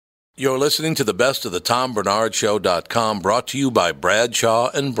You're listening to the best of the TomBernardShow.com, brought to you by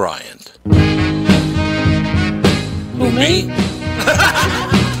Bradshaw and Bryant. Who, me?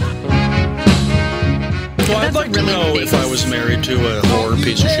 Well, I'd like to know if I was married to a whore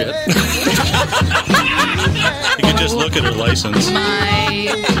piece of shit. You could just look at her license.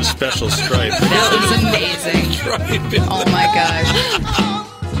 It's a special stripe. That was amazing. Oh my gosh.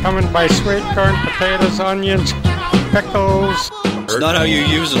 Coming by sweet corn, potatoes, onions, pickles. It's not how you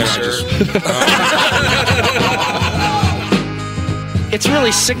use them, sir. It's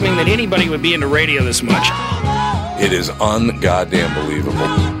really sickening that anybody would be into radio this much. It is un-goddamn believable.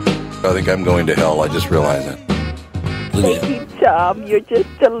 I think I'm going to hell. I just realized it. Thank you, Tom. You're just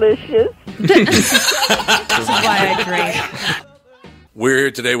delicious. This is why I drink. We're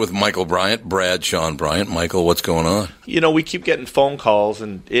here today with Michael Bryant, Bradshaw and Bryant. Michael, what's going on? You know, we keep getting phone calls,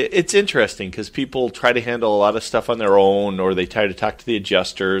 and it's interesting because people try to handle a lot of stuff on their own, or they try to talk to the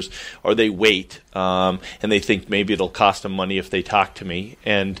adjusters, or they wait, and they think maybe it'll cost them money if they talk to me.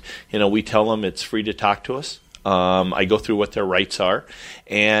 And, you know, we tell them it's free to talk to us. I go through what their rights are,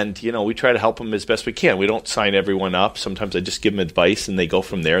 and, you know, we try to help them as best we can. We don't sign everyone up. Sometimes I just give them advice, and they go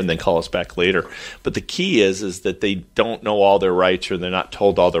from there and then call us back later. But the key is that they don't know all their rights, or they're not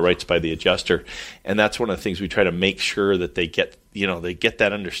told all their rights by the adjuster. And that's one of the things we try to make sure that they get, you know, they get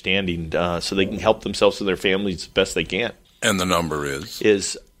that understanding so they can help themselves and their families as best they can. And the number is?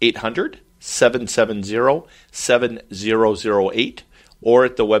 Is 800-770-7008. Or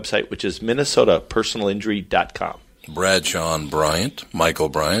at the website, which is minnesotapersonalinjury.com. Bradshaw and Bryant, Michael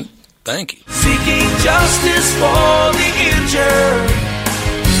Bryant, thank you. Seeking justice for the injured,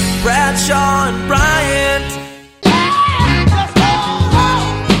 Bradshaw and Bryant.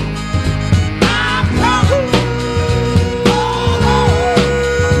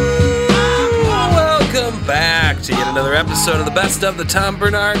 Welcome back to yet another episode of the Best of the Tom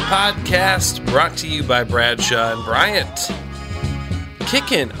Bernard Podcast, brought to you by Bradshaw and Bryant.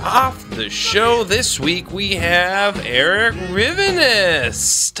 Kicking off the show this week, we have Eric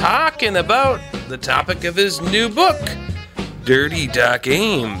Rivenes talking about the topic of his new book, Dirty Doc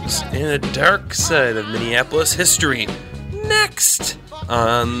Ames, in a dark side of Minneapolis history. Next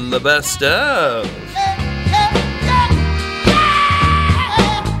on the Best of.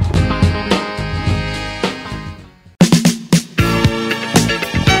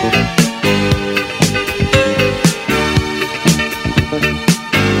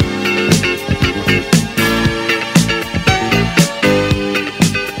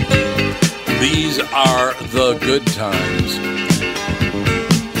 Are the good times.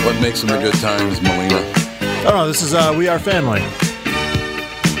 What makes them the good times, Molina? Oh, no, this is We Are Family.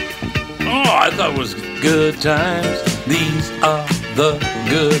 Oh, I thought it was good times. These are the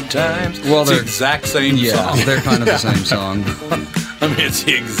good times. Well, it's the exact same song. Yeah, they're kind of the same song. I mean, it's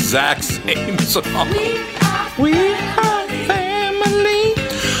the exact same song. We Are Family.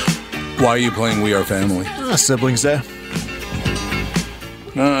 Why are you playing We Are Family? Siblings Day.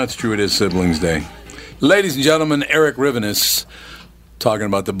 No, that's true. It is Siblings Day. Ladies and gentlemen, Eric Rivenes talking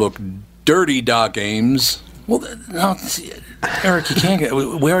about the book Dirty Doc Ames. Well, no, Eric, you can't get.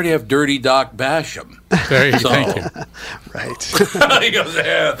 We already have Dirty Doc Basham. There you go. Thank you. Right. He goes,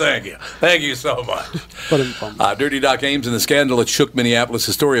 yeah, thank you. Thank you so much. Dirty Doc Ames and the scandal that shook Minneapolis,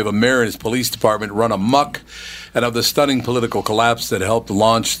 the story of a mayor and his police department run amok, and of the stunning political collapse that helped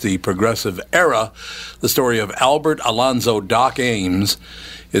launch the progressive era. The story of Albert Alonzo Doc Ames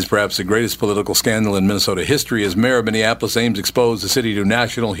is perhaps the greatest political scandal in Minnesota history. As mayor of Minneapolis, Ames exposed the city to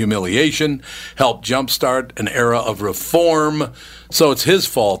national humiliation, helped jumpstart an era of reform. So it's his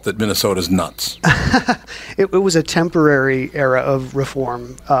fault that Minnesota's nuts. It was a temporary era of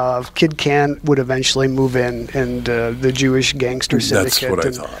reform. Kid Can would eventually move in, and the Jewish gangster syndicate. That's what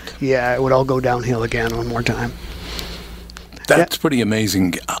I thought. Yeah, it would all go downhill again one more time. That's pretty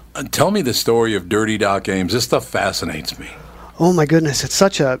amazing. Tell me the story of Dirty Doc Ames. This stuff fascinates me. Oh my goodness, it's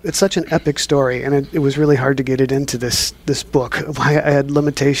such an epic story, and it was really hard to get it into this book. I had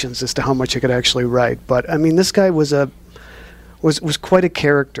limitations as to how much I could actually write, but I mean, this guy was quite a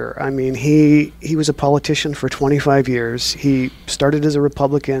character. I mean, he was a politician for 25 years. He started as a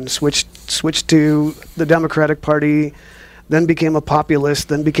Republican, switched to the Democratic Party, then became a populist,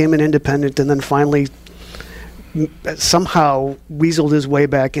 then became an independent, and then finally somehow weaseled his way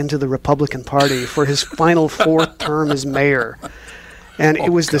back into the Republican Party for his final fourth term as mayor. And it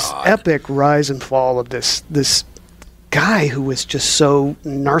was this epic rise and fall of this guy who was just so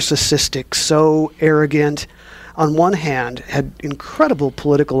narcissistic, so arrogant. On one hand, had incredible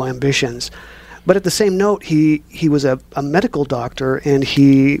political ambitions, but at the same note, he was a medical doctor, and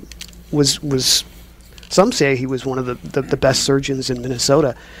he was some say he was one of the best surgeons in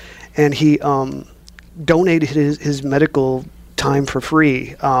Minnesota. and he donated his medical time for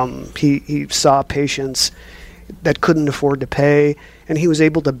free. He saw patients that couldn't afford to pay, and he was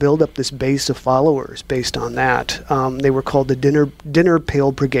able to build up this base of followers based on that. They were called the Dinner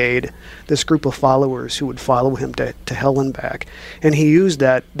Pail Brigade, this group of followers who would follow him to hell and back. And he used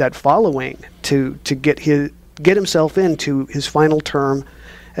that following to get himself into his final term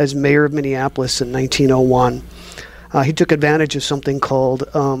as mayor of Minneapolis in 1901. He took advantage of something called,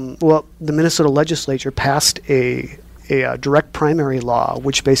 the Minnesota legislature passed a direct primary law,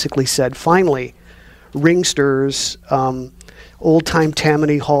 which basically said, finally, ringsters, old-time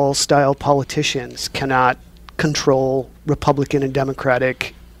Tammany Hall-style politicians cannot control Republican and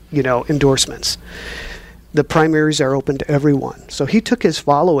Democratic, endorsements. The primaries are open to everyone. So he took his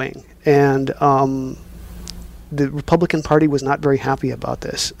following, and the Republican Party was not very happy about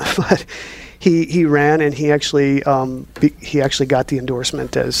this, but he ran, and he actually got the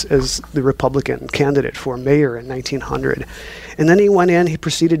endorsement as the Republican candidate for mayor in 1900. And then he went in. He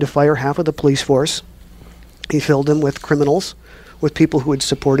proceeded to fire half of the police force. He filled them with criminals, with people who had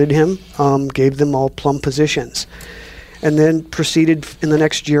supported him, gave them all plum positions, and then proceeded in the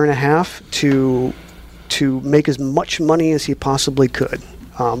next year and a half to make as much money as he possibly could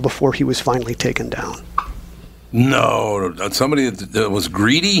before he was finally taken down. No, somebody that was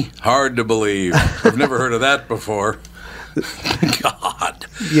greedy? Hard to believe. I've never heard of that before. God.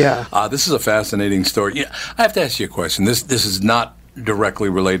 Yeah. This is a fascinating story. Yeah, I have to ask you a question. This is not directly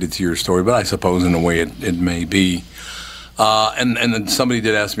related to your story, but I suppose in a way it may be. And then somebody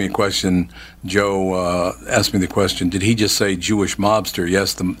did ask me a question. Joe asked me the question, did he just say Jewish mobster?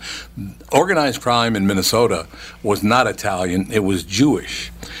 Yes, the organized crime in Minnesota was not Italian. It was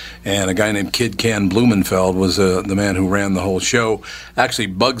Jewish. And a guy named Kid Can Blumenfeld was the man who ran the whole show. Actually,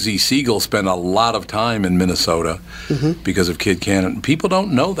 Bugsy Siegel spent a lot of time in Minnesota because of Kid Can. People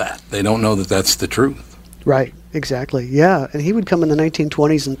don't know that. They don't know that that's the truth. Right, exactly. Yeah, and he would come in the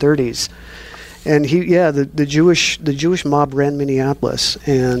 1920s and 30s. And the Jewish mob ran Minneapolis,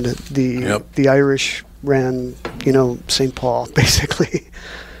 and the Irish ran, St. Paul, basically.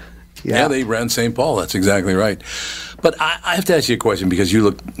 Yeah, they ran St. Paul. That's exactly right. But I have to ask you a question because you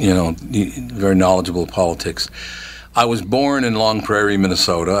look, very knowledgeable of politics. I was born in Long Prairie,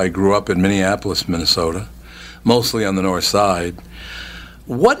 Minnesota. I grew up in Minneapolis, Minnesota, mostly on the north side.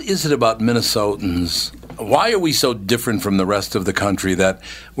 What is it about Minnesotans? Why are we so different from the rest of the country that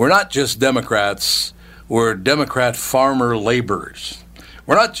we're not just Democrats, we're Democrat farmer laborers?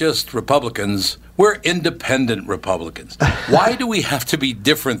 We're not just Republicans, we're independent Republicans. Why do we have to be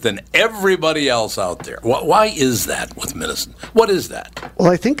different than everybody else out there? Why is that with Minnesota? What is that?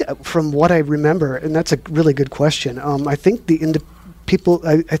 Well, I think from what I remember, and that's a really good question, I think I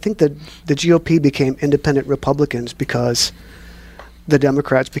think that the GOP became independent Republicans because the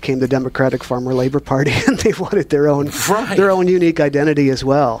Democrats became the Democratic Farmer Labor Party, and they wanted their own unique identity as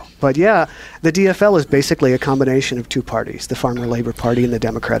well. But yeah, the DFL is basically a combination of two parties, the Farmer Labor Party and the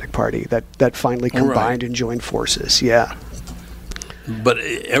Democratic Party, that finally combined and joined forces. Yeah. But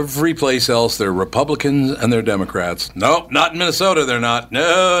every place else, they're Republicans and they're Democrats. Nope, not in Minnesota. They're not.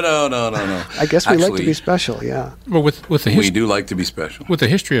 No. I guess we like to be special. Yeah. Well, with the we do like to be special. With the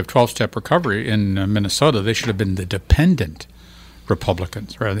history of 12-step recovery in Minnesota, they should have been the dependent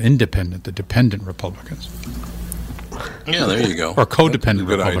Republicans, rather than independent, the dependent Republicans. Yeah, there you go. Or codependent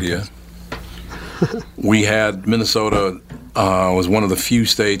good Republicans. Idea. We had Minnesota was one of the few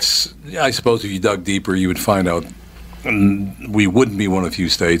states. I suppose if you dug deeper, you would find out we wouldn't be one of the few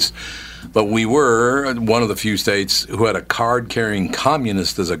states, but we were one of the few states who had a card-carrying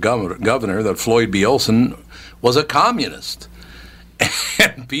communist as a governor. That Floyd B. Olson was a communist,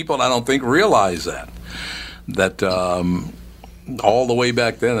 and people I don't think realize that. All the way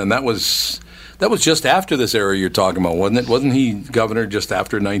back then, and that was just after this era you're talking about, wasn't it? Wasn't he governor just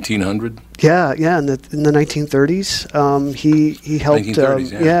after 1900? Yeah, in the 1930s. He helped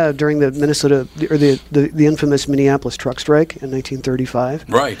 1930s, during the Minnesota or the infamous Minneapolis truck strike in 1935.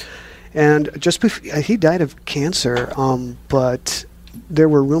 Right. And just before, he died of cancer, but there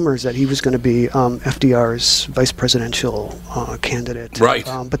were rumors that he was going to be FDR's vice presidential candidate. Right.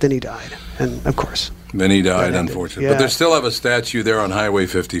 But then he died, and of course. Then he died, unfortunately. Yeah. But they still have a statue there on Highway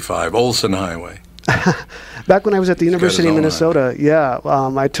 55, Olson Highway. Back when I was at the University of Minnesota,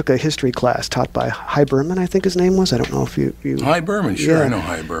 I took a history class taught by Hy Berman, I think his name was. I don't know if you Hy Berman, sure, I know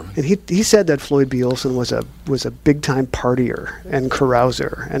Hy Berman. And he said that Floyd B. Olson was a big-time partier and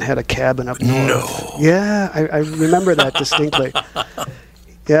carouser and had a cabin up north. No. Yeah, I remember that distinctly.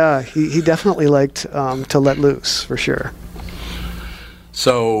 Yeah, he definitely liked to let loose, for sure.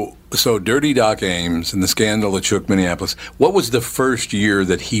 So So Dirty Doc Ames and the scandal that shook Minneapolis. What was the first year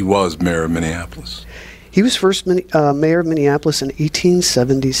that he was mayor of Minneapolis? He was first mayor of Minneapolis in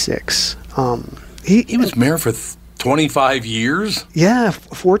 1876. He was mayor for 25 years? Yeah,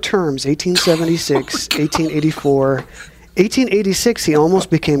 4 terms, 1876, 1884. 1886, he almost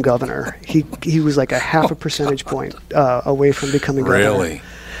became governor. He was like a half a percentage point away from becoming governor. Really?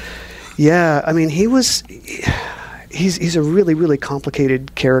 Yeah, I mean, he's a really, really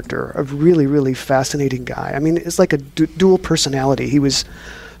complicated character, a really, really fascinating guy. I mean, it's like a dual personality. He was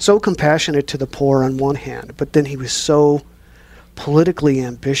so compassionate to the poor on one hand, but then he was so politically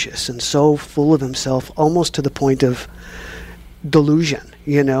ambitious and so full of himself, almost to the point of delusion.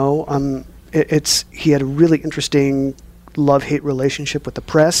 You know, he had a really interesting love-hate relationship with the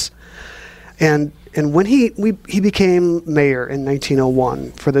press, and when he became mayor in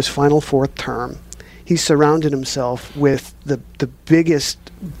 1901 for this final 4th term, he surrounded himself with the biggest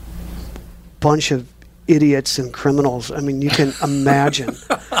bunch of idiots and criminals. I mean, you can imagine.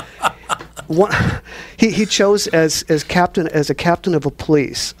 He chose as a captain of a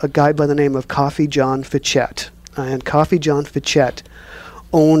police a guy by the name of Coffee John Fitchett, and Coffee John Fitchett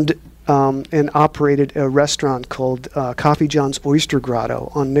owned and operated a restaurant called Coffee John's Oyster Grotto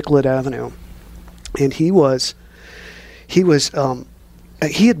on Nicollet Avenue, and he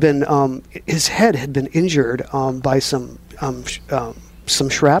had been his head had been injured by some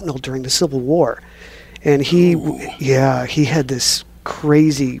shrapnel during the Civil War, and he had this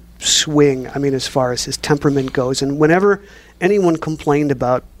crazy swing. I mean, as far as his temperament goes, and whenever anyone complained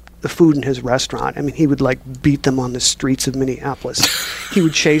about the food in his restaurant, I mean, he would like beat them on the streets of Minneapolis. He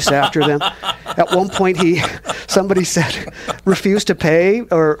would chase after them. At one point, somebody said refused to pay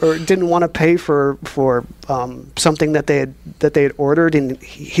or didn't want to pay for something that they had ordered, and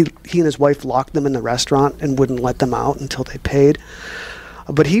he and his wife locked them in the restaurant and wouldn't let them out until they paid.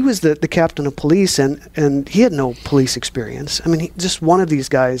 But he was the captain of police, and he had no police experience. I mean, just one of these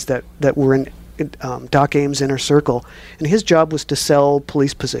guys that were in Doc Ames' inner circle, and his job was to sell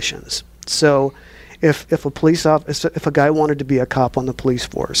police positions. So if a guy wanted to be a cop on the police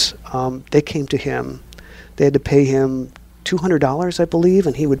force, they came to him. They had to pay him $200, I believe,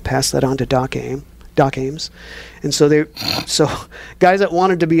 and he would pass that on to Doc Ames. And so guys that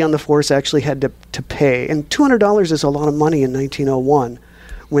wanted to be on the force actually had to pay. And $200 is a lot of money in 1901,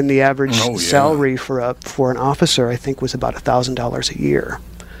 when the average salary for an officer, I think, was about $1,000 a year.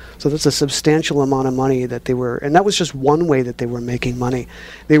 So that's a substantial amount of money that they were, and that was just one way that they were making money.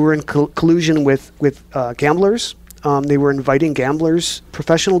 They were in collusion with gamblers. They were inviting gamblers,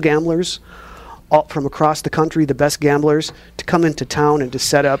 professional gamblers, all from across the country, the best gamblers, to come into town and to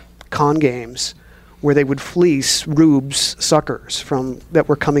set up con games where they would fleece rubes, suckers that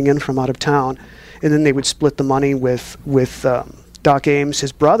were coming in from out of town, and then they would split the money with Doc Ames.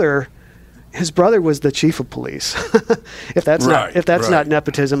 His brother was the chief of police. If that's not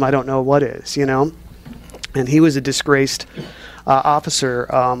nepotism, I don't know what is. You know, and he was a disgraced officer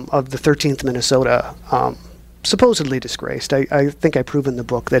of the 13th Minnesota, supposedly disgraced. I think I prove in the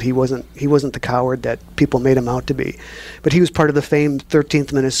book that he wasn't the coward that people made him out to be, but he was part of the famed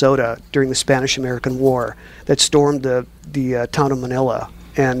 13th Minnesota during the Spanish-American War that stormed the town of Manila,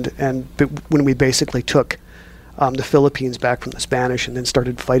 and when we basically took the Philippines back from the Spanish and then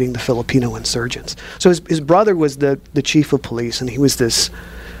started fighting the Filipino insurgents. So his brother was the chief of police, and he was this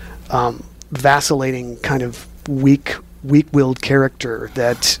vacillating kind of weak-willed character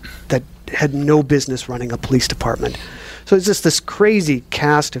that had no business running a police department. So it's just this crazy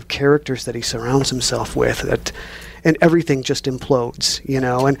cast of characters that he surrounds himself with, and everything just implodes, you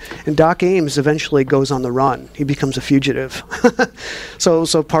know. And Doc Ames eventually goes on the run. He becomes a fugitive. So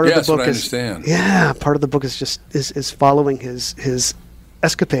part of the book part of the book is just is following his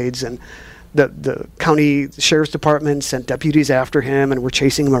escapades, and the county sheriff's department sent deputies after him and were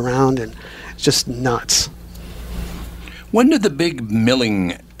chasing him around, and it's just nuts. When did the big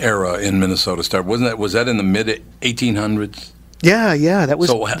milling era in Minnesota start? Was that in the mid 1800s? Yeah, that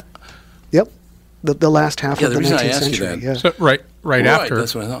was. Yep. The last half of the 19th century. Yeah. So right after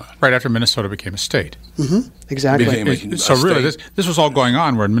that's what I thought. Right after Minnesota became a state. Mm-hmm. Exactly. So really, this was all going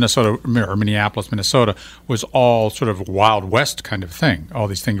on where Minneapolis, Minnesota was all sort of Wild West kind of thing. All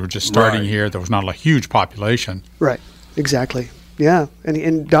these things were just starting here. There was not a huge population. Right. Exactly. Yeah.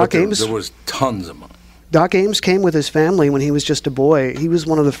 And Doc Ames. There was tons of money. Doc Ames came with his family when he was just a boy. He was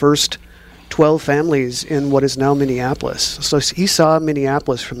one of the first 12 families in what is now Minneapolis. So he saw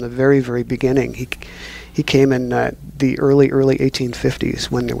Minneapolis from the very, very beginning. He came in the early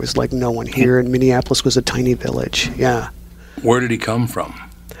 1850s when there was like no one here, and Minneapolis was a tiny village. Yeah. Where did he come from?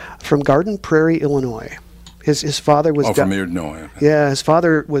 From Garden Prairie, Illinois. His father was from here? No. Yeah, his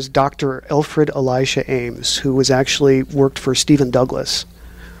father was Dr. Alfred Elisha Ames, who was actually worked for Stephen Douglas,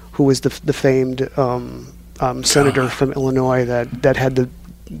 who was the famed senator from Illinois that had the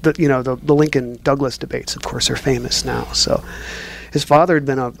Lincoln Douglas debates. Of course, are famous now. So his father had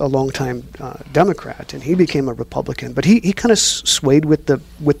been a longtime Democrat, and he became a Republican. But he kind of swayed with the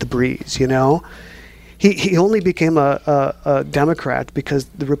breeze. He only became a Democrat because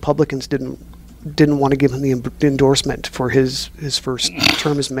the Republicans didn't want to give him the endorsement for his first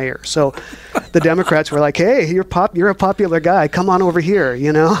term as mayor. So the Democrats were like, "Hey, you're a popular guy. Come on over here,"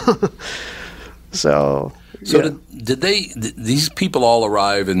 So yeah. Did these people all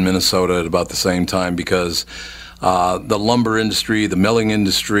arrive in Minnesota at about the same time? Because the lumber industry, the milling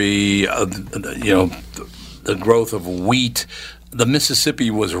industry, the growth of wheat, the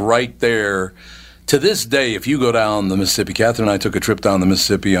Mississippi was right there. To this day, if you go down the Mississippi, Catherine and I took a trip down the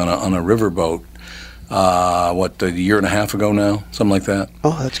Mississippi on a riverboat. A year and a half ago now, something like that.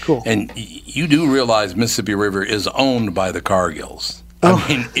 Oh, that's cool. And you do realize Mississippi River is owned by the Cargills. Oh. I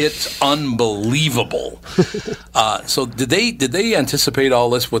mean, it's unbelievable. So did they anticipate all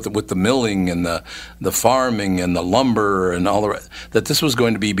this with the milling and the farming and the lumber and all the rest, that this was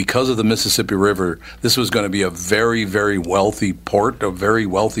going to be, because of the Mississippi River, this was going to be a very, very wealthy port, a very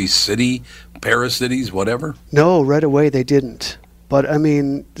wealthy city, pair of cities, whatever? No, right away they didn't. But I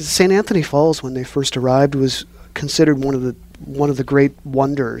mean, St. Anthony Falls, when they first arrived, was considered one of the great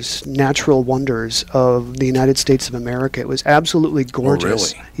wonders, natural wonders of the United States of America. It was absolutely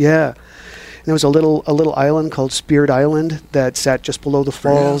gorgeous. Oh, really? Yeah. And there was a little island called Spirit Island that sat just below the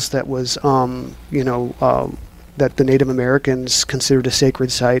falls. That was that the Native Americans considered a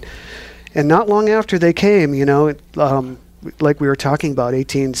sacred site. And not long after they came, like we were talking about,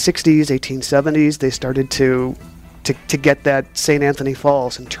 1860s, 1870s, they started to get that St. Anthony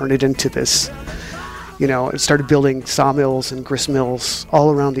Falls and turn it into this, it started building sawmills and grist mills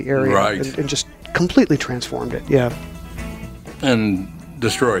all around the area. Right. And just completely transformed it, yeah. And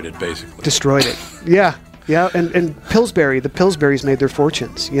destroyed it, basically. Destroyed it, yeah. And Pillsbury, the Pillsburys made their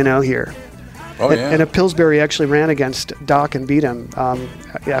fortunes, here. Oh, yeah. And a Pillsbury actually ran against Doc and beat him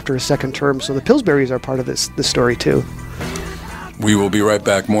after his second term. So the Pillsburys are part of this story, too. We will be right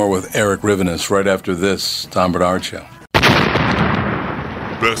back more with Eric Rivenes right after this Tom Bernard Show.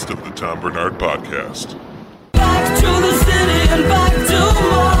 Best of the Tom Bernard Podcast. Back to the city and back to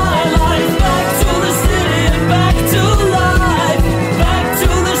my life. Back to the city and back to life. Back to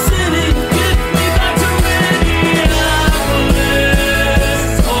the city, get me back to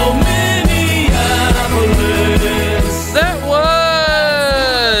Minneapolis. Oh, Minneapolis.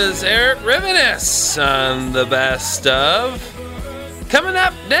 That was Eric Rivenes on the best of. Coming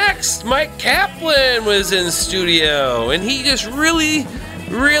up next, Mike Kaplan was in studio, and he just really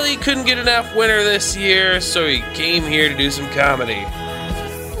couldn't get enough winter this year, so he came here to do some comedy.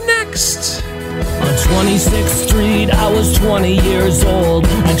 Next. On 26th Street, I was 20 years old.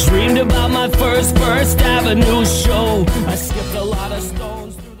 I dreamed about my first Avenue show. I skipped a lot of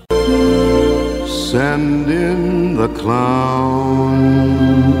stones. Send in the clowns.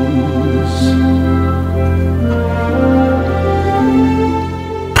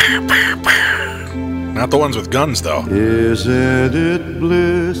 Not the ones with guns, though. Isn't it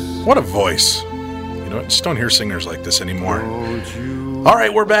bliss? What a voice. I just don't hear singers like this anymore. All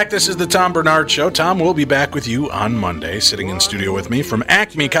right, we're back. This is the Tom Bernard Show. Tom will be back with you on Monday, sitting in studio with me from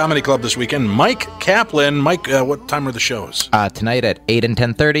Acme Comedy Club this weekend. Mike Kaplan. Mike, what time are the shows? Tonight at 8 and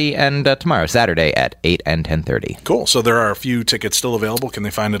 10:30, and tomorrow, Saturday, at 8 and 10:30. Cool. So there are a few tickets still available. Can they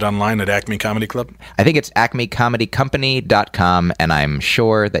find it online at Acme Comedy Club? I think it's acmecomedycompany.com, and I'm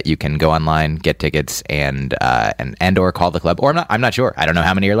sure that you can go online, get tickets, and or call the club. Or I'm not sure. I don't know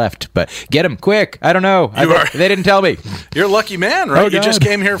how many are left, but get them quick. I don't know. They didn't tell me. You're a lucky man, right? Oh, you just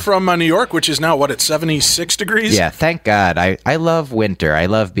came here from New York, which is now, at 76 degrees? Yeah, thank God. I love winter. I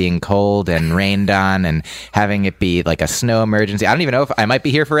love being cold and rained on and having it be like a snow emergency. I don't even know if I might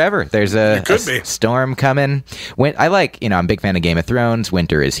be here forever. There's a storm coming. I'm a big fan of Game of Thrones.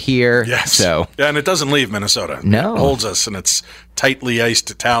 Winter is here. Yes. So. Yeah, and it doesn't leave Minnesota. No. It holds us in its tightly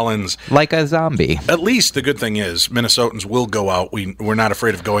iced talons. Like a zombie. At least the good thing is Minnesotans will go out. We're not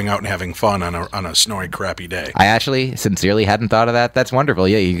afraid of going out and having fun on a snowy, crappy day. I actually sincerely hadn't thought of that. That's wonderful.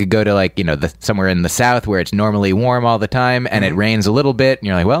 Yeah, you could go to somewhere in the South where it's normally warm all the time and it rains a little bit, and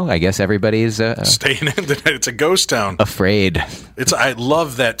you're like, well, I guess everybody's staying in. It's a ghost town. Afraid. I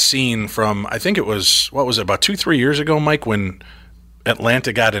love that scene from, I think it was, about 2-3 years ago, Mike, when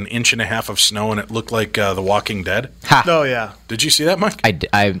Atlanta got 1.5 inches of snow and it looked like The Walking Dead. Ha. Oh, yeah. Did you see that, Mike? I forgot.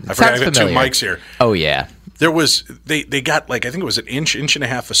 I got two mics here. Oh, yeah. There was, they got I think it was 1.5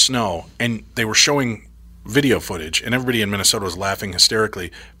 inches of snow, and they were showing video footage, and everybody in Minnesota was laughing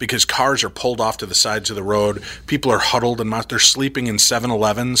hysterically because cars are pulled off to the sides of the road. People are huddled and they're sleeping in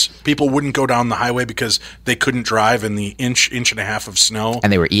 7-Elevens. People wouldn't go down the highway because they couldn't drive in the inch and a half of snow.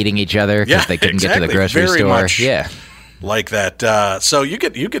 And they were eating each other because they couldn't get to the grocery Very store. Much yeah. Like that. So you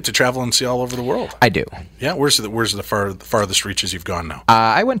get to travel and see all over the world. I do. Yeah. Where's the farthest reaches you've gone now?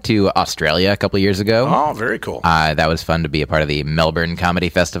 I went to Australia a couple of years ago. Oh, very cool. That was fun to be a part of the Melbourne Comedy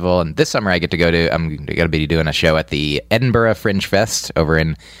Festival. And this summer I'm going to be doing a show at the Edinburgh Fringe Fest over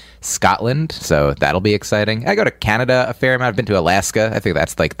in Scotland, so that'll be exciting. I go to Canada a fair amount. I've been to Alaska. I think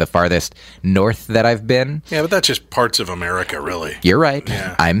that's like the farthest north that I've been. Yeah, but that's just parts of America, really. You're right.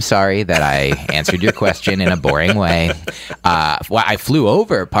 Yeah. I'm sorry that I answered your question in a boring way. Well, I flew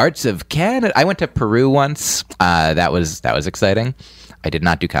over parts of Canada. I went to Peru once. That was exciting. I did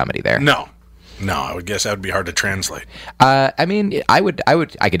not do comedy there. No, I would guess that would be hard to translate. I mean, I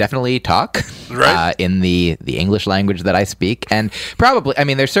could definitely talk in the English language that I speak, and probably, I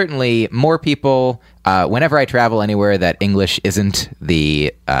mean, there's certainly more people. Whenever I travel anywhere that English isn't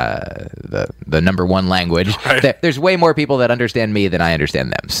the number one language, there's way more people that understand me than I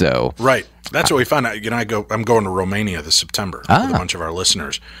understand them. So that's what we found out. I'm going to Romania this September with a bunch of our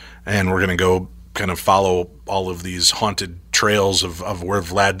listeners, and we're going to go kind of follow all of these haunted trails of where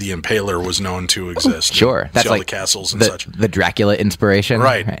Vlad the Impaler was known to exist. Sure. That's like the castles and such. The Dracula inspiration.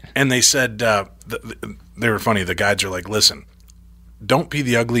 Right. And they said, they were funny. The guides are like, listen, don't be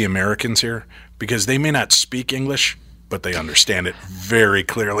the ugly Americans here because they may not speak English, but they understand it very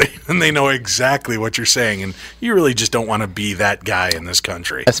clearly, and they know exactly what you're saying, and you really just don't want to be that guy in this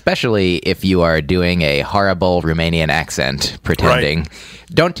country. Especially if you are doing a horrible Romanian accent, pretending. Right.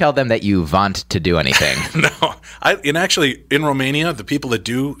 Don't tell them that you want to do anything. No. Actually, in Romania, the people that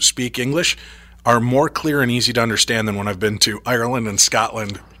do speak English are more clear and easy to understand than when I've been to Ireland and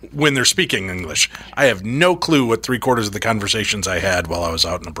Scotland when they're speaking English. I have no clue what 3/4 of the conversations I had while I was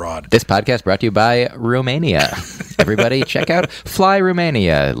out and abroad. This podcast brought to you by Romania. Everybody check out Fly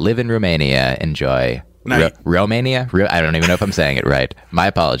Romania. Live in Romania. Enjoy. Romania? I don't even know if I'm saying it right. My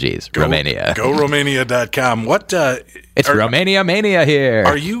apologies. Romania. Go Romania.com. It's Romania Mania here.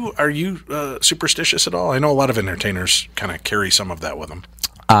 Are you superstitious at all? I know a lot of entertainers kind of carry some of that with them.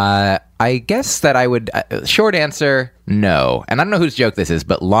 I guess that I would. Short answer, no. And I don't know whose joke this is,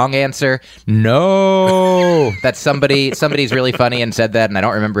 but long answer, no. That's somebody's really funny and said that, and I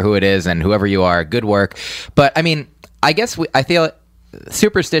don't remember who it is. And whoever you are, good work. But I mean, I guess I feel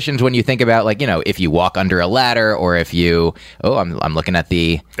superstitions when you think about, like, if you walk under a ladder, or if you I'm looking at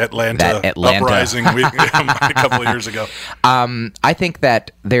the Atlanta uprising a couple of years ago. I think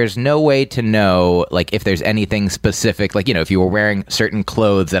that there's no way to know, like, if there's anything specific, like, if you were wearing certain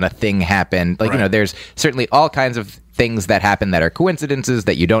clothes and a thing happened, like, there's certainly all kinds of things that happen that are coincidences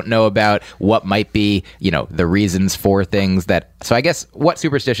that you don't know about, what might be, the reasons for things that. So I guess, what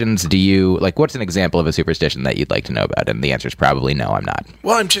superstitions do you, like, what's an example of a superstition that you'd like to know about? And the answer is probably no, I'm not.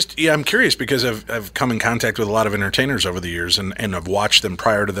 Well, I'm curious because I've come in contact with a lot of entertainers over the years, and I've watched them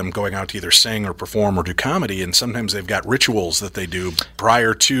prior to them going out to either sing or perform or do comedy, and sometimes they've got rituals that they do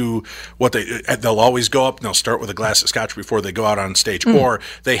prior to what they'll always go up and they'll start with a glass of scotch before they go out on stage, or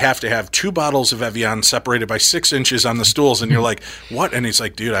they have to have 2 bottles of Evian separated by 6 inches on the stools, and you're like, what? And he's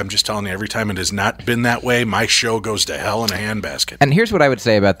like, dude, I'm just telling you, every time it has not been that way, my show goes to hell in a handbasket. And here's what I would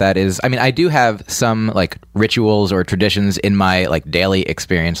say about that is, I mean, I do have some, like, rituals or traditions in my, like, daily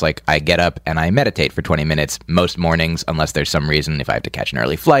experience. Like, I get up and I meditate for 20 minutes most mornings, unless there's some reason, if I have to catch an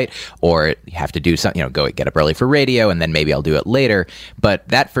early flight or have to do something, get up early for radio, and then maybe I'll do it later. But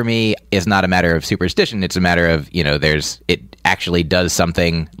that for me is not a matter of superstition. It's a matter of, it actually does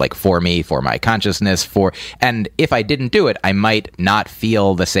something, like, for me, for my consciousness, and if I didn't do it, I might not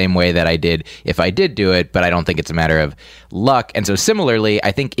feel the same way that I did if I did do it, but I don't think it's a matter of luck. And so similarly,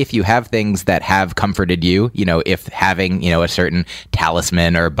 I think if you have things that have comforted you, if having, a certain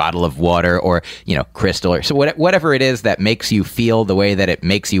talisman or bottle of water or, crystal or so whatever it is that makes you feel the way that it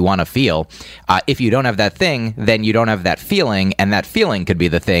makes you want to feel, if you don't have that thing, then you don't have that feeling, and that feeling could be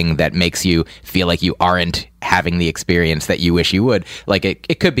the thing that makes you feel like you aren't having the experience that you wish you would. Like,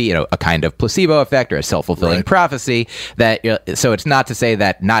 it could be, a kind of placebo effect or a self-fulfilling prophecy that, so it's not to say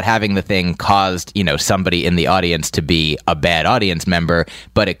that not having the thing caused, somebody in the audience to be a bad audience member,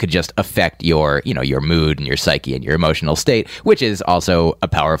 but it could just affect your, your mood and your psyche and your emotional state, which is also a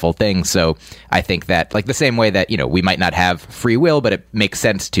powerful thing. So I think that, like, the same way that, we might not have free will, but it makes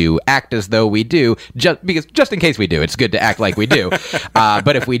sense to act as though we do, just in case we do, it's good to act like we do.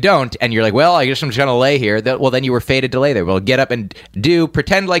 But if we don't, and you're like, well, I guess I'm just going to lay here, well, then you were fated to lay there. Well, get up and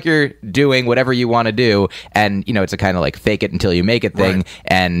pretend like you're doing whatever you want to do. And, it's a kind of like fake it until you make it thing. Right.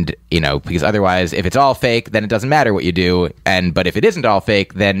 And, because otherwise, if it's all fake, then it doesn't matter what you do. But if it isn't all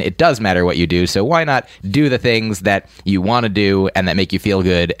fake, then it does matter what you do. So why not do the things that you want to do and that make you feel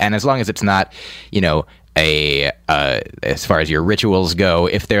good? And as long as it's not, as far as your rituals go,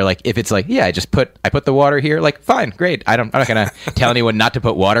 if it's like, yeah, I put the water here, like, fine, great. I'm not going to tell anyone not to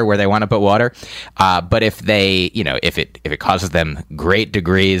put water where they want to put water. But if they, if it causes them great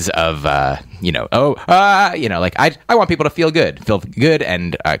degrees of, I want people to feel good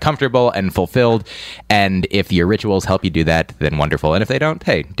and comfortable and fulfilled. And if your rituals help you do that, then wonderful. And if they don't,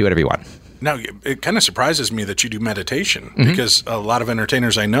 hey, do whatever you want. Now, it kind of surprises me that you do meditation, because a lot of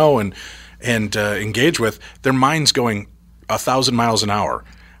entertainers I know and engage with, their mind's going 1,000 miles an hour.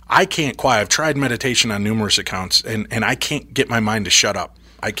 I can't I've tried meditation on numerous accounts, and I can't get my mind to shut up.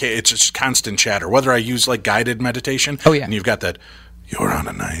 I can't. It's just constant chatter. Whether I use like guided meditation, and you've got that, you're on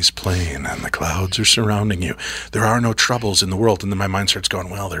a nice plane and the clouds are surrounding you. There are no troubles in the world. And then my mind starts going,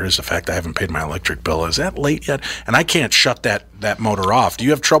 well, there is the fact I haven't paid my electric bill. Is that late yet? And I can't shut that motor off. Do you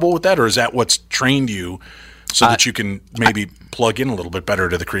have trouble with that, or is that what's trained you so that you can maybe plug in a little bit better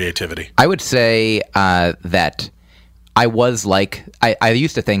to the creativity? I would say that I was like, I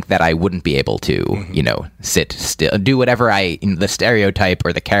used to think that I wouldn't be able to, sit still, do whatever the stereotype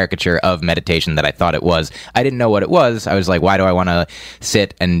or the caricature of meditation that I thought it was. I didn't know what it was. I was like, why do I want to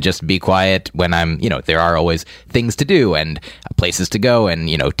sit and just be quiet when I'm, there are always things to do and places to go and,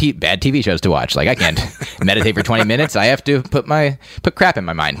 bad TV shows to watch. Like, I can't meditate for 20 minutes. I have to put crap in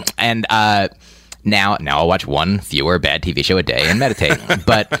my mind. And, Now I'll watch one fewer bad TV show a day and meditate.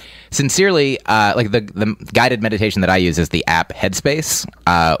 But sincerely, like the guided meditation that I use is the app Headspace,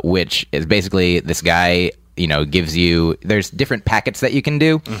 which is basically this guy, gives you, there's different packets that you can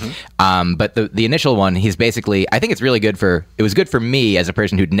do. But the initial one, he's basically, I think it's really good it was good for me as a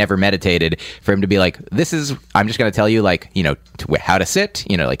person who'd never meditated, for him to be like, I'm just going to tell you how to sit,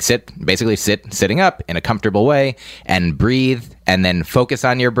 sitting up in a comfortable way and breathe and then focus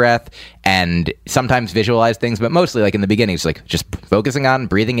on your breath and sometimes visualize things, but mostly like in the beginning, it's like just focusing on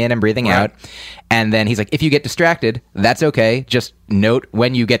breathing in and breathing out. And then he's like, if you get distracted, that's okay. Just note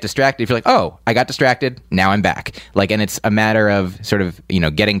when you get distracted. If you're like, oh, I got distracted, now I'm back. And it's a matter of sort of,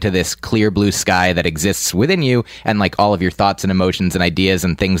 getting to this clear blue sky that exists within you, and like all of your thoughts and emotions and ideas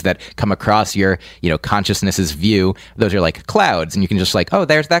and things that come across your, consciousness's view. Those are like clouds, and you can just like, oh,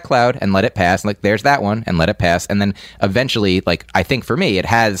 there's that cloud and let it pass. And like, there's that one and let it pass. And then eventually, I think for me, it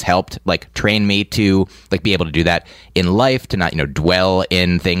has helped train me to be able to do that in life, to not, dwell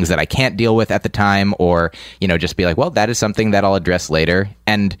in things that I can't deal with at the time, or, just be like, well, that is something that I'll address later.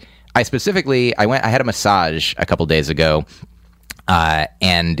 And I had a massage a couple days ago.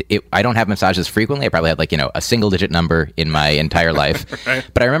 And I don't have massages frequently. I probably had a single digit number in my entire life. Right.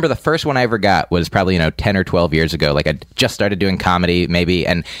 But I remember the first one I ever got was probably, 10 or 12 years ago. I just started doing comedy maybe,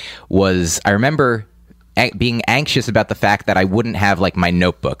 and I remember being anxious about the fact that I wouldn't have my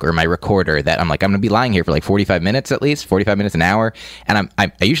notebook or my recorder, that I'm going to be lying here for 45 minutes at least, 45 minutes an hour. And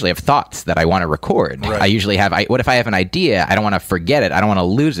I usually have thoughts that I want to record. Right. I usually have, what if I have an idea? I don't want to forget it. I don't want to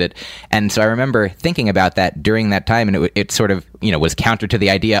lose it. And so I remember thinking about that during that time, and it sort of, was counter to the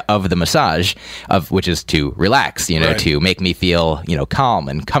idea of the massage, which is to relax, right, to make me feel, calm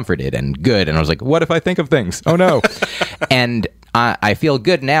and comforted and good. And I was like, what if I think of things? Oh no. And I feel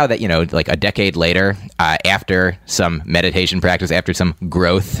good now that, a decade later, after some meditation practice, after some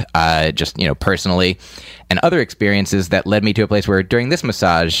growth, just, personally, and other experiences that led me to a place where during this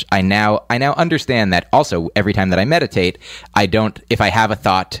massage, I now understand that also every time that I meditate, if I have a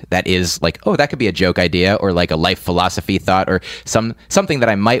thought that is oh, that could be a joke idea, or a life philosophy thought, or something that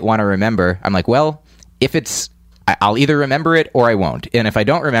I might want to remember, I'm like, well, I'll either remember it or I won't. And if I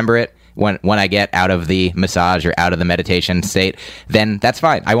don't remember it, when I get out of the massage or out of the meditation state, then that's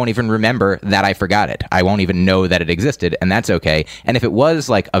fine. I won't even remember that I forgot it. I won't even know that it existed, and that's okay. And if it was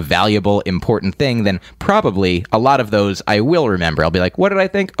a valuable, important thing, then probably a lot of those I will remember. I'll be like, what did I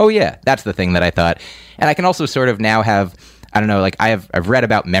think? Oh yeah, that's the thing that I thought. And I can also sort of now have, I don't know, I've read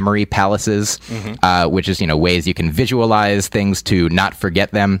about memory palaces, which is, ways you can visualize things to not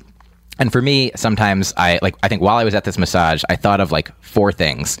forget them. And for me, sometimes I think while I was at this massage, I thought of 4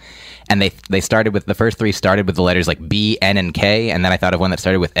 things. And they started with, the first 3 started with the letters B, N, and K. And then I thought of one that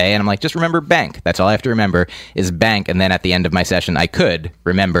started with A. And I'm like, just remember bank. That's all I have to remember is bank. And then at the end of my session, I could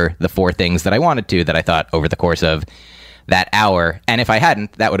remember the 4 things that I wanted to, that I thought over the course of that hour. And if I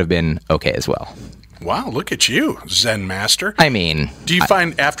hadn't, that would have been okay as well. Wow, look at you, Zen master. I mean... Do you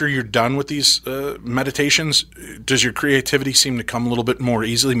find after you're done with these meditations, does your creativity seem to come a little bit more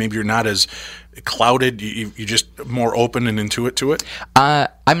easily? Maybe you're not as clouded? You just more open and intuit to it?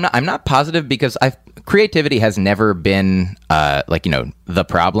 I'm not positive because creativity has never been the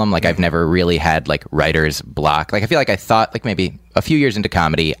problem. Like I've never really had like writer's block. Like I feel like I thought like maybe a few years into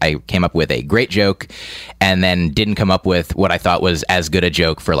comedy, I came up with a great joke and then didn't come up with what I thought was as good a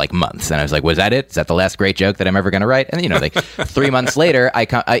joke for like months. And I was like, was that it? Is that the last great joke that I'm ever going to write? And like 3 months later,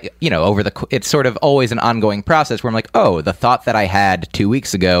 it's sort of always an ongoing process where I'm like, oh, the thought that I had 2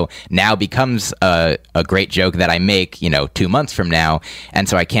 weeks ago now becomes a great joke that I make, 2 months from now. And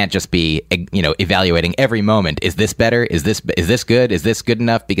so I can't just be, evaluating every moment. Is this better? Is this good? Is this good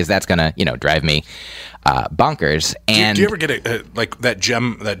enough? Because that's going to, drive me bonkers. And do you ever get that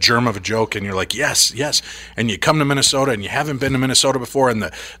germ of a joke and you're like, yes, and you come to Minnesota and you haven't been to Minnesota before and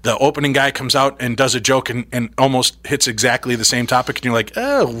the opening guy comes out and does a joke and almost hits exactly the same topic and you're like,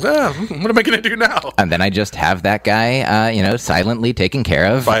 oh, well, what am I going to do now? And then I just have that guy, silently taken care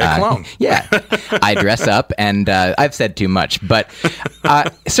of. By a clown. Yeah. I dress up and I've said too much, but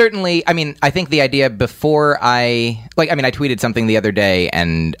certainly, I think the idea before I tweeted something the other day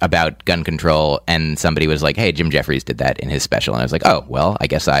and about gun control and somebody was like, hey, Jim Jeffries did that in his special. And I was like, oh, well, I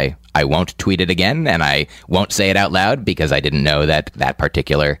guess I won't tweet it again and I won't say it out loud because I didn't know that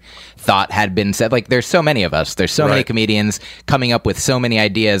particular thought had been said. Like, there's so many of us. There's so many comedians coming up with so many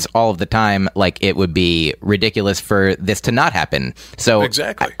ideas all of the time. Like, it would be ridiculous for this to not happen. So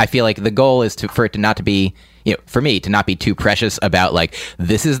exactly. I feel like the goal is for it to not to be, for me to not be too precious about like,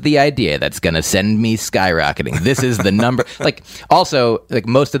 this is the idea that's going to send me skyrocketing. This is the number. Like, also, like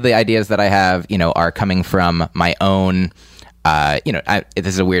most of the ideas that I have, are coming from my own, this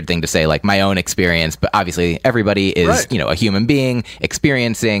is a weird thing to say, like my own experience, but obviously everybody is, a human being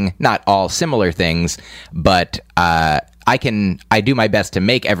experiencing not all similar things, but, I do my best to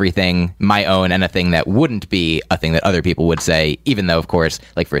make everything my own and a thing that wouldn't be a thing that other people would say, even though, of course,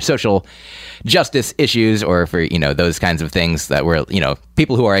 like for social justice issues or for, those kinds of things that were,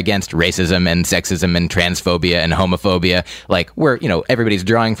 people who are against racism and sexism and transphobia and homophobia, like we're, everybody's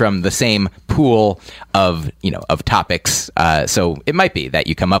drawing from the same pool of, of topics. So it might be that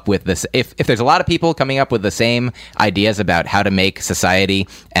you come up with this, if there's a lot of people coming up with the same ideas about how to make society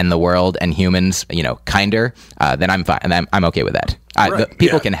and the world and humans, kinder, then I'm fine. And I'm okay with that.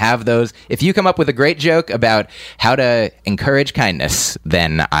 People can have those. If you come up with a great joke about how to encourage kindness,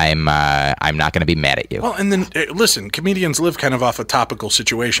 then I'm not going to be mad at you. Well, and then listen, comedians live kind of off of topical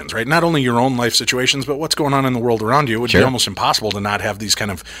situations, right? Not only your own life situations, but what's going on in the world around you. It would be almost impossible to not have these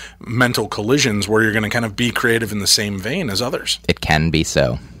kind of mental collisions where you're going to kind of be creative in the same vein as others. It can be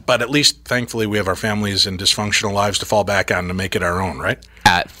so. But at least, thankfully, we have our families and dysfunctional lives to fall back on to make it our own, right?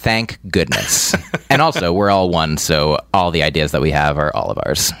 Thank goodness. And also, we're all one, so all the ideas that we have are all of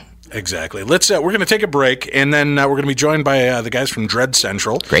ours. Exactly. We're going to take a break, and then we're going to be joined by the guys from Dread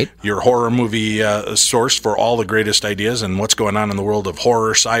Central. Great. Your horror movie source for all the greatest ideas and what's going on in the world of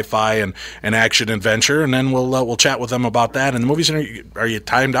horror, sci-fi, and action adventure. And then we'll chat with them about that. And the movies, are you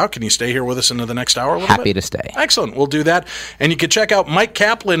timed out? Can you stay here with us into the next hour a little bit? Happy to stay. Excellent. We'll do that. And you can check out Mike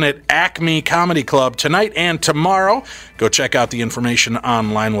Kaplan at Acme Comedy Club tonight and tomorrow. Go check out the information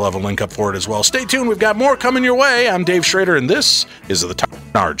online. We'll have a link up for it as well. Stay tuned. We've got more coming your way. I'm Dave Schrader, and this is the Tom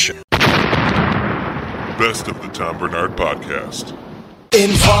Bernard Show. Best of the Tom Bernard Podcast.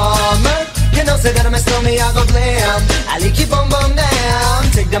 Informer, say that I'm a stormy, I go blam. I like you boom boom down.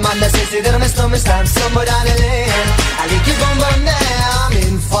 Take the man that say that I'm a stormy, stand somewhere down the lane. I like you boom boom down.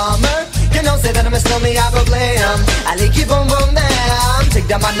 Informer, say that I'm a stormy, I go blam. I like you boom boom down. Take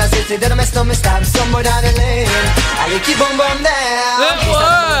the man that say that I'm a stormy, stand somewhere down the lane. I like you boom boom down. That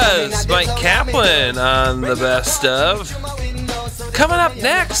was Mike Kaplan on the Best Of. Coming up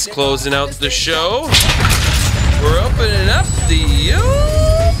next, closing out the show, we're opening up the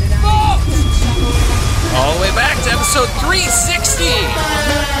vault all the way back to episode 360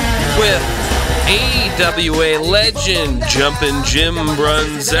 with AWA legend Jumpin' Jim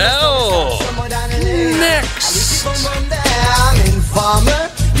Brunzell. Next.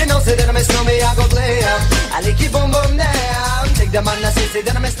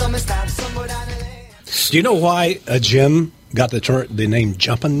 Do you know why Jim got the name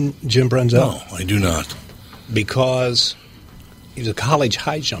Jumpin' Jim Brunzell? No, I do not. Because he was a college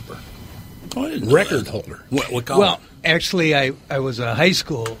high jumper. Oh, I didn't know record that. holder. What college? Well, actually, I was a high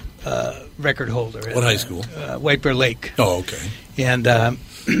school record holder. What high school? White Bear Lake. Oh, okay. And I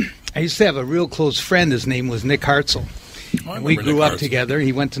used to have a real close friend. His name was Nick Hartzell. And we grew up together.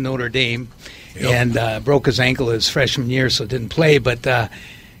 He went to Notre Dame and broke his ankle his freshman year, so didn't play. But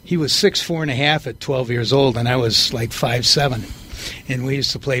he was 6'4.5" at 12 years old, and I was like 5'7". And we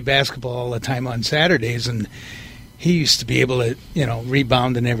used to play basketball all the time on Saturdays. And he used to be able to,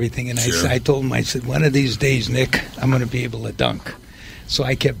 rebound and everything. And I told him, I said, one of these days, Nick, I'm going to be able to dunk. So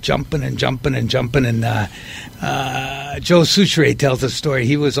I kept jumping and jumping and jumping. And Joe Souchere tells a story.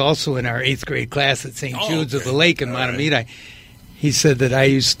 He was also in our 8th grade class at St. Jude's of the Lake in Montemita. Right. He said that I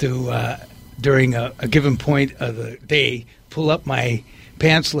used to, during a given point of the day, pull up my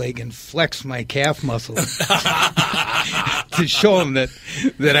pants leg and flex my calf muscle to show him that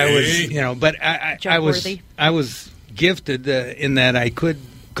I was, but I was gifted in that I could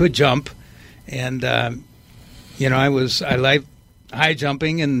jump, and I liked high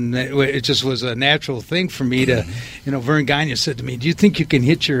jumping, and it just was a natural thing for me to, Vern Gagne said to me, "Do you think you can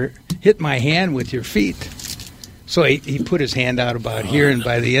hit my hand with your feet?" So he put his hand out about here, and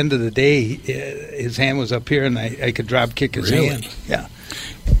by the end of the day, his hand was up here, and I could drop kick his hand. Yeah.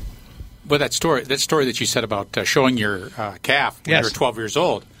 Well, that story that you said about showing your calf when you were 12 years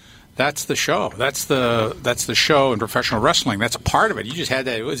old, that's the show. That's the show in professional wrestling. That's a part of it. You just had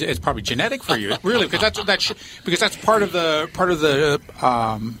that. It's probably genetic for you, really, because that's part of the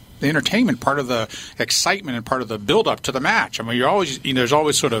entertainment, part of the excitement, and part of the build-up to the match. I mean, you're always, there's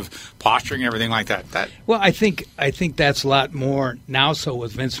always sort of posturing and everything like that. Well, I think that's a lot more now so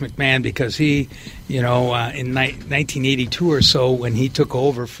with Vince McMahon, because he, in 1982 or so, when he took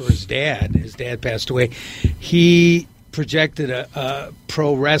over for his dad passed away, he projected a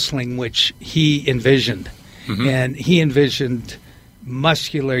pro wrestling which he envisioned. Mm-hmm. And he envisioned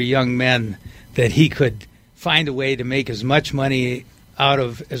muscular young men that he could find a way to make as much money out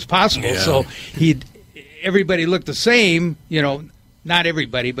of as possible. Yeah. So everybody looked the same, not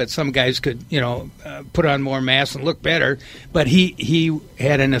everybody, but some guys could, put on more mass and look better. But he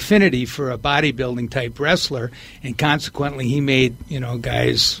had an affinity for a bodybuilding type wrestler, and consequently he made,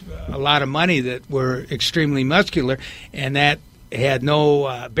 guys a lot of money that were extremely muscular, and that had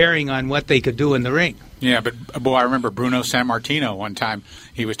no bearing on what they could do in the ring. Yeah, but boy, I remember Bruno Sammartino one time.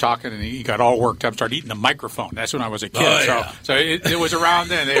 He was talking and he got all worked up, started eating the microphone. That's when I was a kid. Oh, yeah. So it was around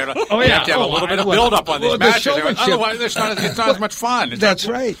then. They had you have to have a little bit of build up on these matches. Otherwise, it's not as much fun. That's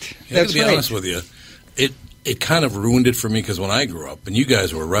right. To be honest with you, it kind of ruined it for me, because when I grew up and you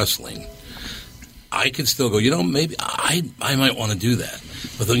guys were wrestling, I could still go, maybe I might want to do that.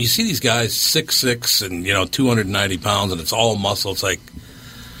 But when you see these guys 6'6" and 290 pounds and it's all muscle, it's like,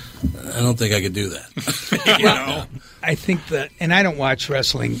 I don't think I could do that. I think that, and I don't watch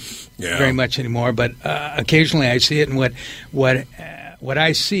wrestling very much anymore, but occasionally I see it, and what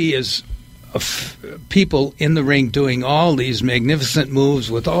I see is people in the ring doing all these magnificent moves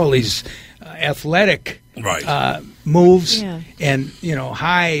with all these athletic moves, and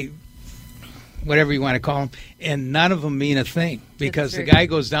high, whatever you want to call them, and none of them mean a thing, because the guy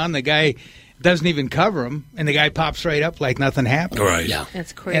goes down, the guy doesn't even cover him, and the guy pops right up like nothing happened. Right. Yeah.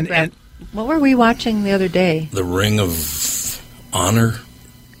 That's choreographed. And what were we watching the other day? The Ring of Honor.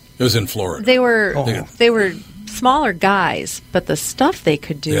 It was in Florida. They were smaller guys, but the stuff they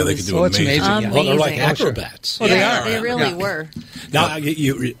could do. Yeah, they could do amazing. Well, they're like acrobats. Well, they are. They really were. Now,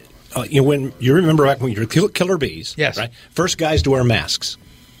 when you remember back when you were Killer Bees, yes, right? First guys to wear masks.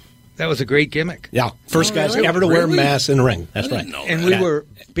 That was a great gimmick. Yeah, first guys ever to wear masks in the ring. That's right. And we were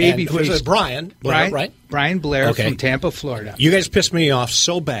baby face. Was Brian Blair, right? Brian Blair from Tampa, Florida. You guys pissed me off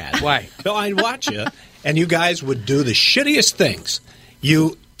so bad. Why? So I'd watch you, and you guys would do the shittiest things.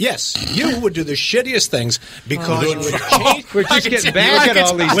 You would do the shittiest things because you would change. We're just getting back at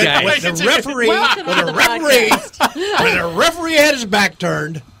all these guys. When the referee had his back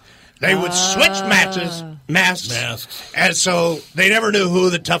turned, they would switch masks, and so they never knew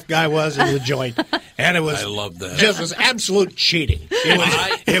who the tough guy was in the joint. And it was, I love that. Just was absolute cheating.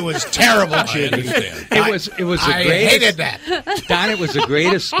 It was terrible cheating. It was the greatest. I hated that. Don, it was the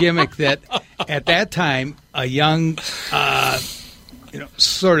greatest gimmick that at that time a young,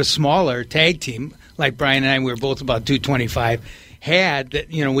 sort of smaller tag team like Brian and I, we were both about 225. Had that,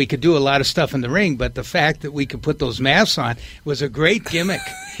 we could do a lot of stuff in the ring, but the fact that we could put those masks on was a great gimmick,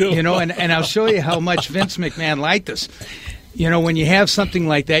 and I'll show you how much Vince McMahon liked us. When you have something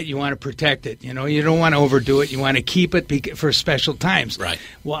like that, you want to protect it. You don't want to overdo it. You want to keep it for special times. Right.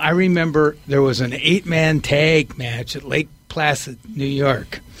 Well, I remember there was an 8-man tag match at Lake Placid, New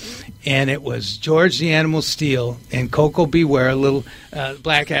York, and it was George the Animal Steel and Coco Beware, a little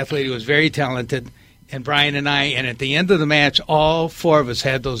black athlete who was very talented, and Brian and I, and at the end of the match, all four of us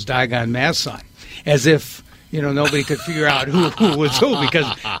had those doggone masks on, as if, nobody could figure out who was who, because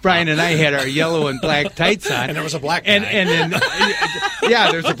Brian and I had our yellow and black tights on. And there was a black guy. And then,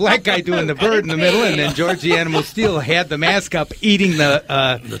 there's a black guy doing the bird in the middle, and then George the Animal Steel had the mask up, eating the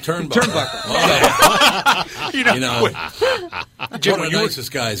turnbuckle. Jim, one of the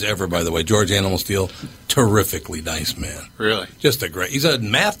nicest guys ever, by the way. George Animal Steel, terrifically nice man. Really? Just a great. He's a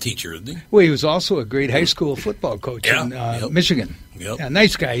math teacher, isn't he? Well, he was also a great high school football coach in Michigan. Yep. Yeah,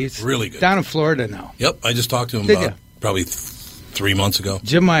 nice guy. He's really good. Down in Florida now. Yep, I just talked to him about probably 3 months ago.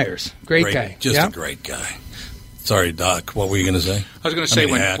 Jim Myers, great guy. Just a great guy. Sorry, Doc. What were you going to say? I was going to say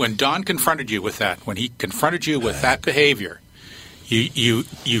when Don confronted you with that, when he confronted you with that behavior, you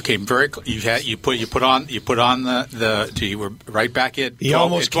came very you put on the you were right back at 12, he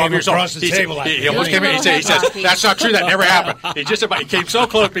almost came across the table. He almost came in. He said that's not true. That never happened. He came so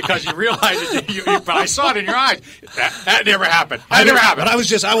close because you realized it. But I saw it in your eyes. That never happened. That never happened. But I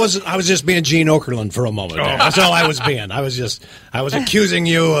was just being Gene Okerlund for a moment. That's all I was being. I was accusing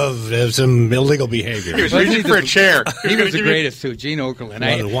you of some illegal behavior. He was reaching for a chair. He was the greatest too, Gene Okerlund.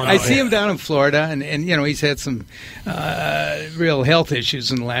 I see him down in Florida, and he's had some real health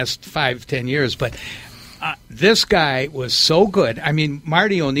issues in the last 5-10 years, but this guy was so good. I mean,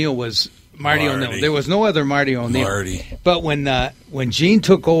 Marty O'Neill was Marty O'Neill. There was no other Marty O'Neill. But when Gene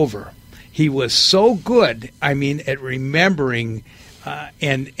took over, he was so good. I mean, at remembering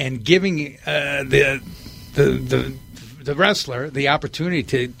and giving the wrestler the opportunity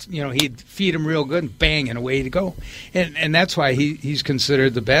to, he'd feed him real good and bang, and away to go. And that's why he's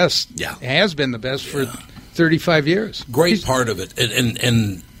considered the best. Yeah, has been the best for 35 years. Great part of it.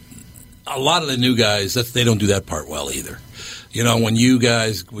 And a lot of the new guys, they don't do that part well either. When you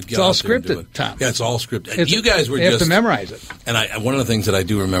guys would get out there and do it. It's all scripted, Tom. Yeah, it's all scripted. You guys were you have to memorize it. And one of the things that I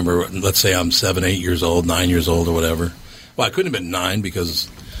do remember, let's say I'm 7, 8 years old, 9 years old or whatever. Well, I couldn't have been 9 because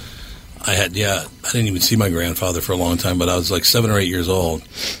I didn't even see my grandfather for a long time, but I was like 7 or 8 years old.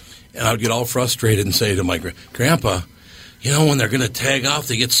 And I would get all frustrated and say to my Grandpa, when they're going to tag off,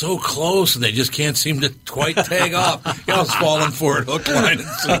 they get so close and they just can't seem to quite tag off. I was falling for it, hook, line, and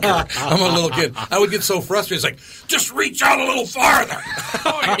sinker. I'm a little kid. I would get so frustrated. It's like, just reach out a little farther.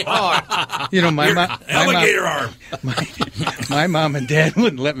 Alligator arm. My mom and dad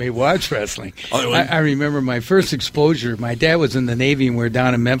wouldn't let me watch wrestling. I remember my first exposure. My dad was in the Navy, and we were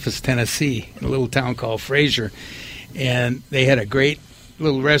down in Memphis, Tennessee, in a little town called Fraser. And they had a great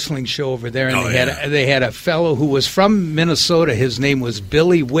little wrestling show over there, and they had a fellow who was from Minnesota. His name was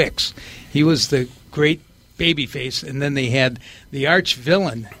Billy Wicks. He was the great babyface, and then they had the arch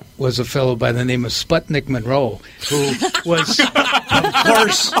villain was a fellow by the name of Sputnik Monroe, who was of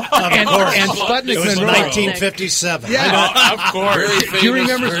course, and Sputnik it was Monroe, 1957. Yeah, of course. Do you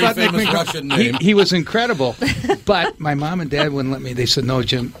remember Sputnik Monroe? He was incredible, but my mom and dad wouldn't let me. They said, "No,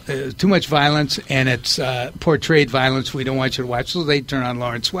 Jim, too much violence, and it's portrayed violence. We don't want you to watch." So they turn on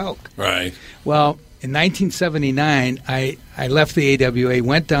Lawrence Welk. Right. Well, in 1979, I left the AWA,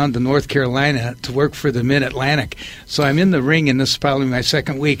 went down to North Carolina to work for the Mid-Atlantic. So I'm in the ring, and this is probably my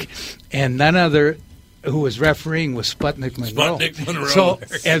second week, and none other who was refereeing was Sputnik Monroe. Sputnik Monroe. So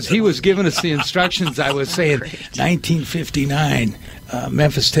as he was giving us the instructions, I was saying, 1959,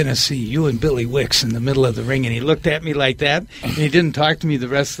 Memphis, Tennessee, you and Billy Wicks in the middle of the ring. And he looked at me like that, and he didn't talk to me the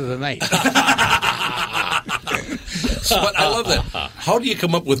rest of the night. I love that. How do you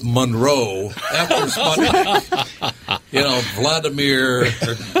come up with Monroe after Sputnik? Vladimir.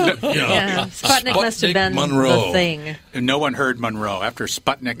 Sputnik must have been Monroe. the thing. And no one heard Monroe after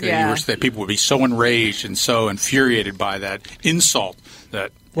Sputnik. That people would be so enraged and so infuriated by that insult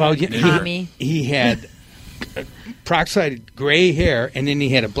that. Well, he had peroxide gray hair, and then he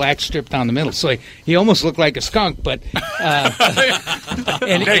had a black strip down the middle. So he almost looked like a skunk, but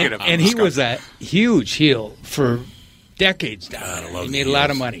and he was a huge heel for decades. He made a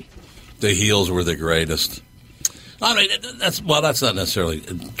lot of money. The heels were the greatest. I mean, that's not necessarily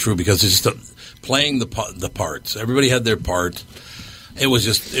true because it's just playing the parts. Everybody had their part. It was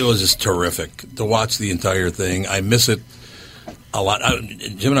just terrific to watch the entire thing. I miss it a lot.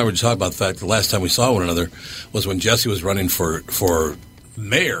 Jim and I were just talking about the fact the last time we saw one another was when Jesse was running for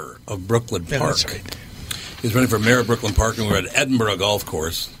mayor of Brooklyn Park. That's right. He was running for mayor of Brooklyn Park, and we were at Edinburgh Golf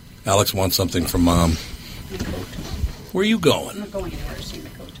Course. Alex wants something from Mom. Where are you going? I'm not going anywhere. Just need my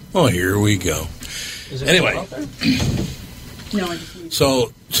coat. Oh, here we go. Anyway,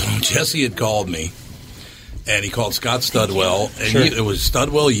 so Jesse had called me, and he called Scott Studwell, and it was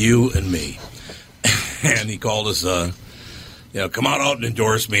Studwell, you, and me. And he called us, come on out and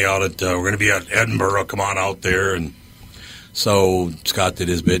endorse me out at, we're going to be at Edinburgh, come on out there. And so Scott did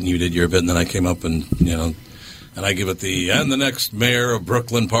his bit, and you did your bit, and then I came up and, and I give it the next mayor of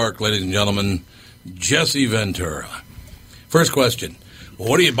Brooklyn Park, ladies and gentlemen, Jesse Ventura. First question.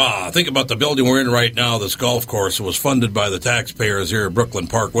 what do you think about the building we're in right now, this golf course? It was funded by the taxpayers here at Brooklyn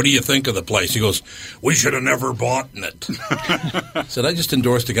Park. What do you think of the place? He goes, we should have never bought it. I said, I just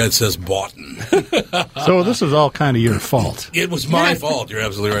endorsed a guy that says boughten. So this is all kind of your fault. It was my fault. You're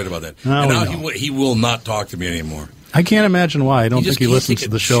absolutely right about that. No, and now he will not talk to me anymore. I can't imagine why. I don't think he listens to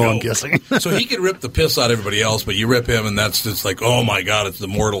the show, I'm guessing. So he could rip the piss out of everybody else, but you rip him, and that's just like, oh, my God, it's the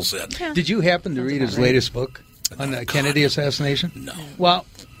mortal sin. Yeah. Did you happen to read his latest book on the Kennedy assassination? No. Well,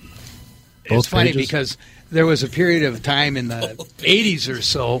 it's funny because there was a period of time in the 80s or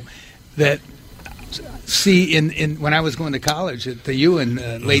so that, in when I was going to college at the U in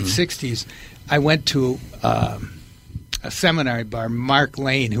the late 60s, I went to a seminar by Mark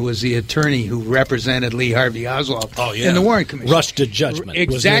Lane, who was the attorney who represented Lee Harvey Oswald in the Warren Commission. Rush to Judgment.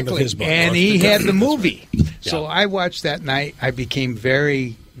 Exactly. Was the name of his book. And he had the movie. So I watched that night. I became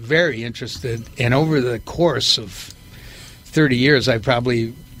very, very interested. And over the course of 30 years, I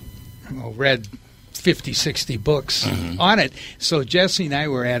probably read 50, 60 books on it. So Jesse and I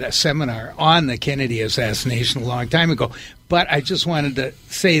were at a seminar on the Kennedy assassination a long time ago. But I just wanted to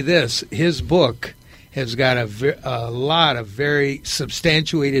say this. His book has got a lot of very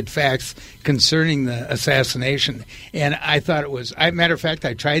substantiated facts concerning the assassination. And I thought it was, matter of fact,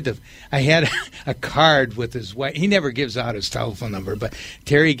 I had a card with his wife. He never gives out his telephone number, but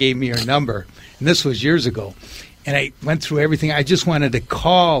Terry gave me her number. And this was years ago. And I went through everything. I just wanted to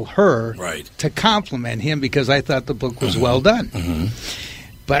call her to compliment him because I thought the book was well done.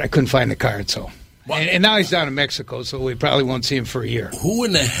 But I couldn't find the card, so. And now he's down in Mexico, so we probably won't see him for a year. Who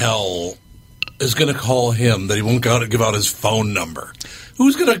in the hell is going to call him that he won't give out his phone number?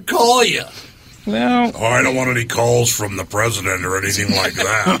 Who's going to call you? Well, I don't want any calls from the president or anything like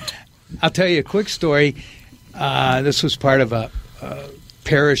that. I'll tell you a quick story. This was part of a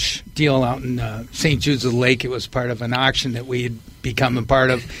parish deal out in St. Jude's of the Lake. It was part of an auction that we had become a part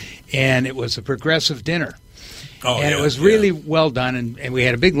of, and it was a progressive dinner. It was really well done, and we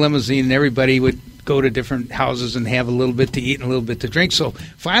had a big limousine, and everybody would go to different houses and have a little bit to eat and a little bit to drink. So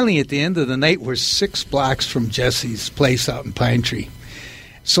finally, at the end of the night, we're 6 blocks from Jesse's place out in Pine Tree.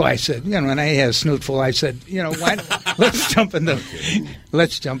 So I said, when I had a snoot full, I said, why let's jump in the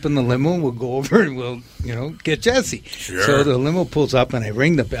limo and we'll go over and we'll, get Jesse. Sure. So the limo pulls up and I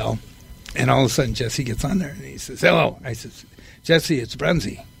ring the bell, and all of a sudden Jesse gets on there and he says, hello. I says, Jesse, it's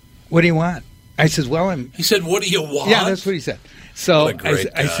Brunsey. What do you want? I says, well, He said, what do you want? Yeah, that's what he said. So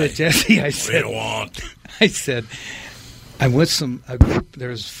I said, Jesse, what do you want? I said, I'm with a group.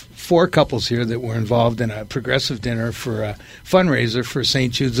 There's 4 couples here that were involved in a progressive dinner for a fundraiser for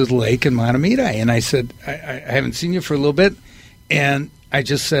St. Jude's of the Lake in Montemita. And I said, I haven't seen you for a little bit. And I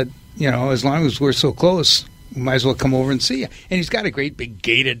just said, as long as we're so close, we might as well come over and see you. And he's got a great big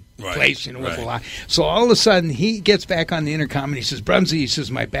gated place, with a lot. So all of a sudden, he gets back on the intercom and he says, Brunsey, he says,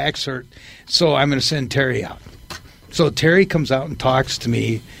 my back's hurt, so I'm going to send Terry out. So Terry comes out and talks to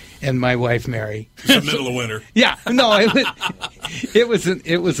me and my wife Mary. It's the middle of winter. Yeah, no, it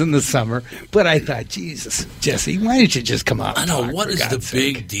was in the summer. But I thought, Jesus, Jesse, why didn't you just come out? I know, what is the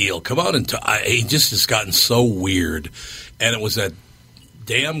big deal? Come out and he just has gotten so weird, and it was that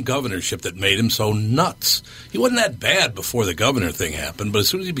damn governorship that made him so nuts. He wasn't that bad before the governor thing happened, but as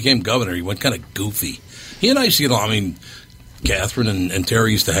soon as he became governor, he went kind of goofy. He and I used to get along. I mean, Catherine and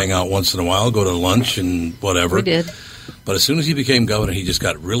Terry used to hang out once in a while, go to lunch and whatever. We did. But as soon as he became governor, he just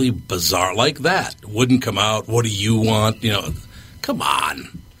got really bizarre like that. Wouldn't come out. What do you want? Come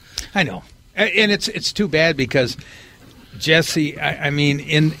on. I know. And it's too bad because Jesse, I mean,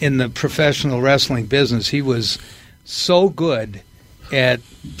 in the professional wrestling business, he was so good at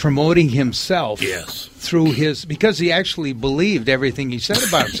promoting himself through because he actually believed everything he said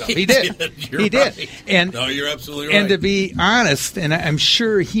about himself. He did. He did. And no, you're absolutely right. And to be honest, and I'm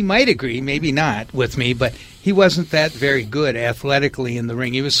sure he might agree, maybe not with me, but he wasn't that very good athletically in the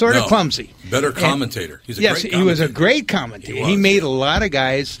ring. He was sort of clumsy. Better commentator. He's a great commentator. He was a great commentator. He made a lot of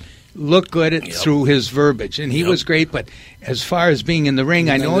guys look good through his verbiage, and he was great. But as far as being in the ring,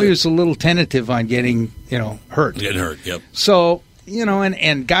 I know he was a little tentative on getting hurt. Getting hurt, yep. So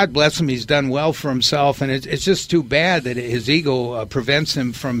and God bless him, he's done well for himself, and it's just too bad that his ego prevents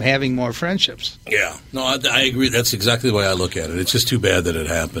him from having more friendships. Yeah, no, I agree. That's exactly the way I look at it. It's just too bad that it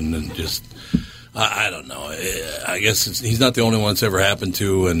happened, and just I don't know. I guess he's not the only one it's ever happened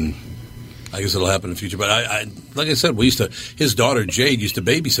to, and I guess it'll happen in the future. But I like I said, his daughter Jade used to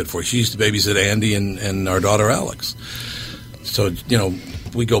babysit for us. She used to babysit Andy and our daughter Alex. So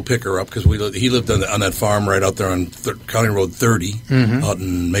we go pick her up because he lived on that farm right out there on County Road 30 out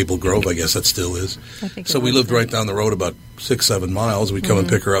in Maple Grove. I guess that still is. So we lived right down the road about 6-7 miles. We'd come and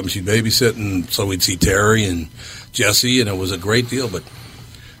pick her up, and she'd babysit, and so we'd see Terry and Jesse, and it was a great deal. But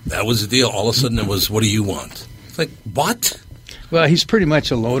That was the deal. All of a sudden, it was, what do you want? It's like, what? Well, he's pretty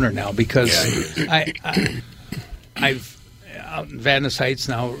much a loner now because I've out in Vadnais Heights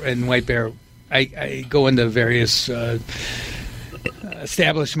now in White Bear. I go into various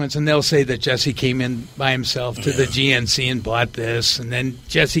establishments, and they'll say that Jesse came in by himself to the GNC and bought this, and then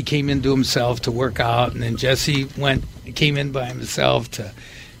Jesse came in to himself to work out, and then Jesse came in by himself to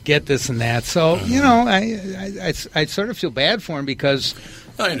get this and that. So, I sort of feel bad for him because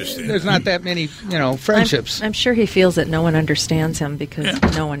I understand. There's not that many, friendships. I'm sure he feels that no one understands him because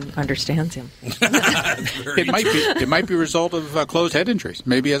no one understands him. It might be a result of closed head injuries.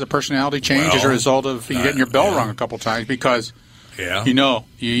 Maybe he has a personality change as a result of you getting your bell rung a couple times because you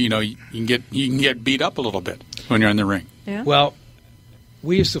can get beat up a little bit when you're in the ring. Yeah. Well,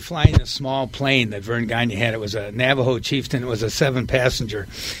 we used to fly in a small plane that Vern Gagne had. It was a Navajo Chieftain. It was a 7-passenger.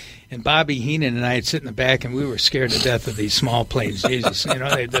 And Bobby Heenan and I would sit in the back, and we were scared to death of these small planes. Jesus,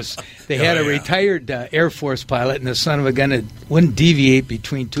 they had a retired Air Force pilot, and the son of a gun wouldn't deviate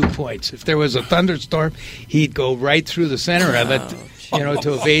between 2 points. If there was a thunderstorm, he'd go right through the center of it,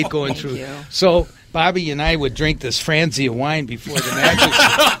 to evade going through. So Bobby and I would drink this Franzia wine before the matches.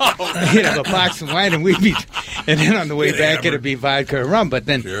 A box of wine, and and then on the way back it'd be vodka or rum. But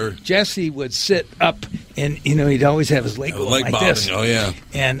then Jesse would sit up, and he'd always have his leg going like this. Oh yeah.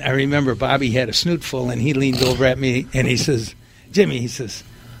 And I remember Bobby had a snootful, and he leaned over at me, and he says, "Jimmy," he says,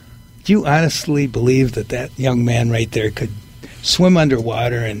 "do you honestly believe that young man right there could swim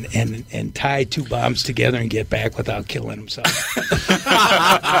underwater and tie 2 bombs together and get back without killing himself?"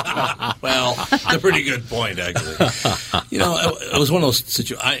 Well, that's a pretty good point, actually. It was one of those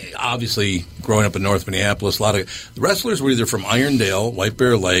situations. Obviously, growing up in North Minneapolis, a lot of the wrestlers were either from Irondale, White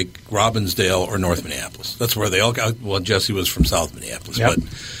Bear Lake, Robbinsdale, or North Minneapolis. That's where they all got. Well, Jesse was from South Minneapolis,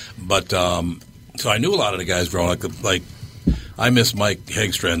 but so I knew a lot of the guys growing up. Like, I miss Mike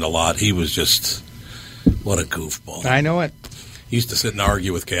Hegstrand a lot. He was just what a goofball. I know it. He used to sit and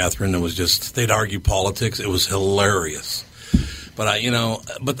argue with Catherine. It was just, they'd argue politics. It was hilarious. But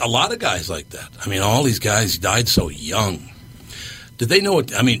but a lot of guys like that. I mean, all these guys died so young. Did they know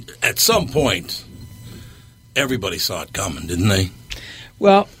it? I mean, at some point, everybody saw it coming, didn't they?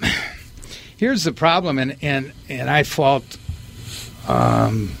 Well, here's the problem, and I fault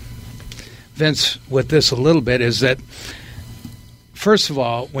Vince with this a little bit, is that, first of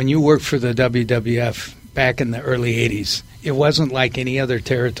all, when you worked for the WWF back in the early 80s, it wasn't like any other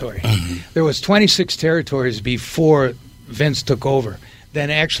territory. Mm-hmm. There was 26 territories before Vince took over.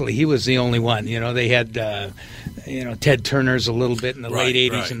 Then actually he was the only one. They had Ted Turner's a little bit in the late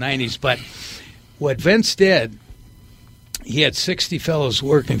 80s and 90s. But what Vince did, he had 60 fellows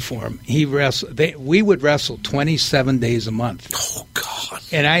working for him. We would wrestle 27 days a month. Oh God!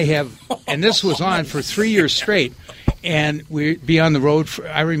 And this was on for 3 years straight. And we'd be on the road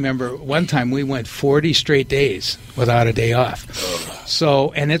I remember one time we went 40 straight days without a day off.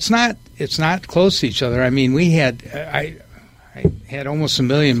 So, and it's not close to each other. I mean, I had almost 1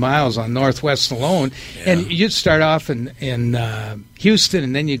 million miles on Northwest alone, and you'd start off in Houston,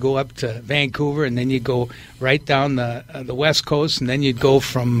 and then you go up to Vancouver, and then you go right down the West Coast, and then you'd go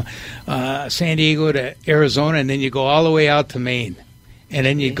from San Diego to Arizona, and then you go all the way out to Maine. And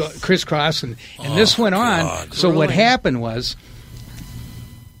then you go crisscross, and this went on. God. So what happened was,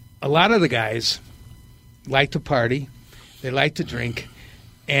 a lot of the guys like to party, they like to drink,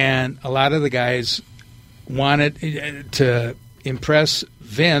 and a lot of the guys wanted to impress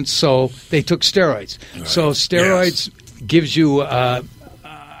Vince, so they took steroids. Right. So steroids gives you.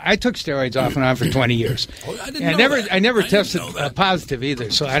 I took steroids off and on for 20 years. I never tested positive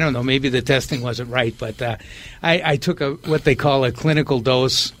either, so I don't know. Maybe the testing wasn't right, but I took what they call a clinical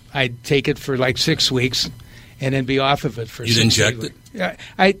dose. I'd take it for like 6 weeks and then be off of it for 6 weeks. You inject it?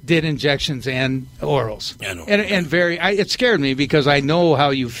 I did injections and orals. It scared me because I know how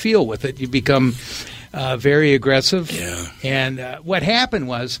you feel with it. You become very aggressive. Yeah. And what happened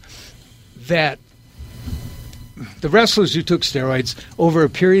was that the wrestlers who took steroids, over a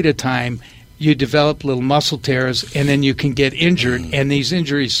period of time, you develop little muscle tears, and then you can get injured, and these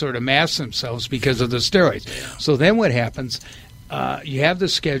injuries sort of mask themselves because of the steroids. Yeah. So then what happens, you have the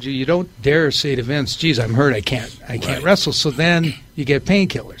schedule, you don't dare say to Vince, geez, I'm hurt, I can't wrestle. So then you get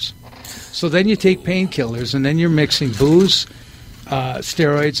painkillers. So then you take painkillers, and then you're mixing booze,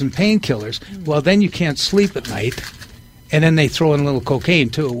 steroids, and painkillers. Well, then you can't sleep at night. And then they throw in a little cocaine,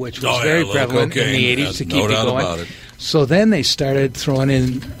 too, which was very prevalent in the 80s to keep it going. So then they started throwing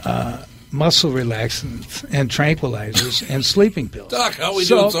in muscle relaxants and tranquilizers and sleeping pills. Doc, how are we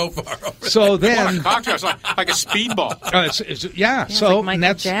doing so far? So then... Like a speedball. Like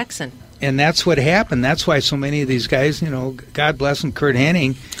Michael Jackson. that's what happened. That's why so many of these guys, God bless him, Kurt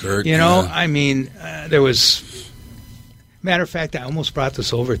Hennig. I mean, there was. Matter of fact, I almost brought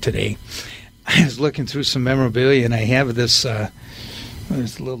this over today. I was looking through some memorabilia, and I have this.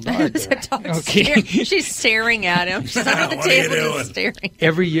 There's a little dog there. Okay. She's staring at him. She's under the table just staring.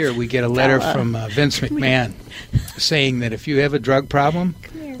 Every year we get a letter from Vince McMahon saying that if you have a drug problem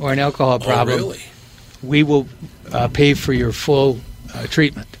or an alcohol problem, we will pay for your full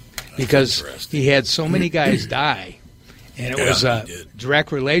treatment. Because he had so many guys die, and it was a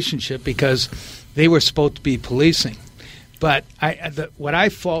direct relationship because they were supposed to be policing. But what I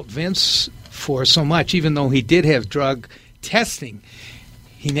fault Vince for so much, even though he did have drug testing,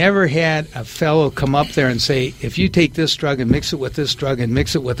 he never had a fellow come up there and say, if you take this drug and mix it with this drug and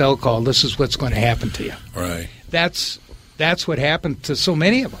mix it with alcohol, this is what's going to happen to you. Right. That's what happened to so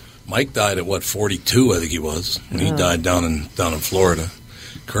many of them. Mike died at, 42, I think he was. And he died down in Florida.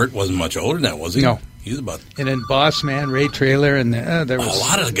 Kurt wasn't much older than that, was he? No. He was about... And then Boss Man, Ray Traylor, and there was... a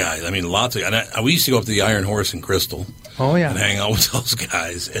lot of the guys. I mean, lots of... And we used to go up to the Iron Horse in Crystal. Oh, yeah. And hang out with those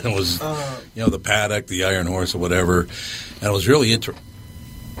guys. And it was, the Paddock, the Iron Horse, or whatever. And it was really interesting.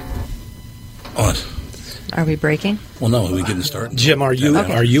 What? Are we breaking? Well, no, we didn't start. Jim, are you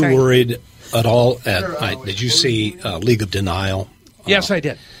worried at all? Did you see League of Denial? Yes, I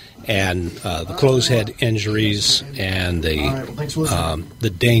did. And the closed head injuries and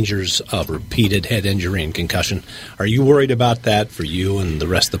the dangers of repeated head injury and concussion. Are you worried about that for you and the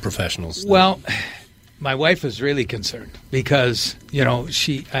rest of the professionals? Well, my wife is really concerned because,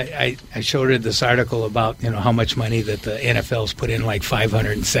 I showed her this article about, how much money that the NFL's put in, like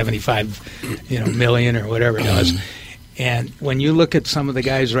 $575 million or whatever it was. And when you look at some of the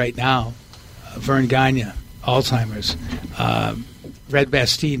guys right now, Vern Gagne, Alzheimer's, Red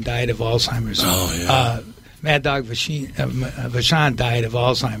Bastien died of Alzheimer's. Oh, yeah. Mad Dog Vachon died of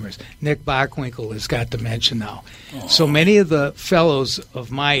Alzheimer's. Nick Bockwinkel has got dementia now. Oh. So many of the fellows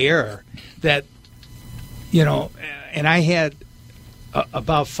of my era that, and I had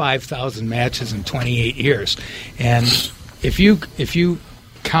about 5,000 matches in 28 years. And if you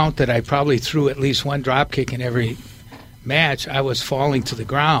count that I probably threw at least one drop kick in every match, I was falling to the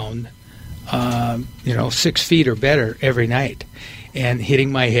ground, 6 feet or better every night. And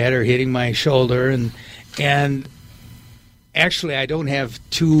hitting my head or hitting my shoulder, and actually I don't have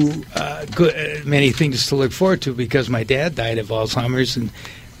too many things to look forward to because my dad died of Alzheimer's and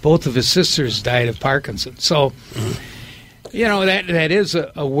both of his sisters died of Parkinson's. So, that is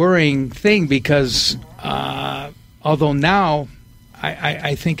a worrying thing because although now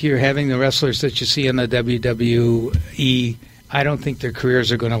I think you're having the wrestlers that you see in the WWE. I don't think their careers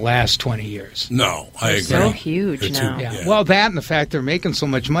are going to last 20 years. No, I agree. So huge now. Yeah. Well, that and the fact they're making so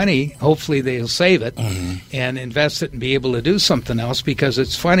much money, hopefully they'll save it and invest it and be able to do something else because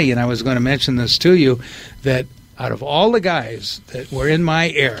it's funny, and I was going to mention this to you, that out of all the guys that were in my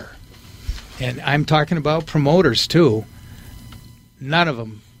era, and I'm talking about promoters too, none of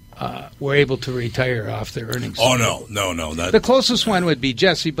them were able to retire off their earnings. Oh, no. The closest one would be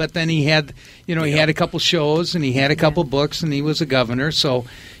Jesse, but then he had, he had a couple shows and he had a couple books and he was a governor. So,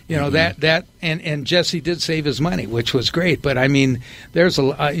 that and Jesse did save his money, which was great. But I mean, there's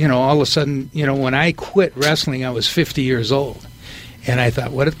all of a sudden, when I quit wrestling, I was 50 years old. And I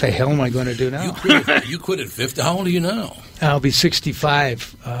thought, what the hell am I going to do now? You quit at 50. How old are you now? I'll be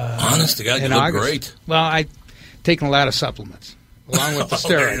 65. Honest to God, you look great. Well, I've taken a lot of supplements. Along with the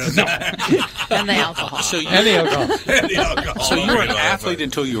steroids. And the alcohol. And the alcohol. So you were an athlete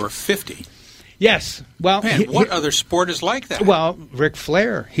until you were 50. Yes. Well, man, what other sport is like that? Well, Ric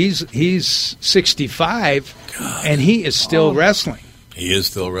Flair, he's 65, and he is still wrestling. He is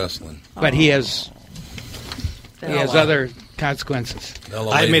still wrestling. But he has other consequences.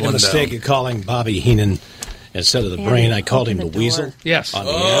 I made a mistake of calling Bobby Heenan. Instead of the brain, I called him the Weasel. Yes. On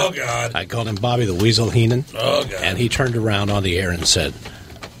the air. God. I called him Bobby the Weasel Heenan. Oh, God. And he turned around on the air and said,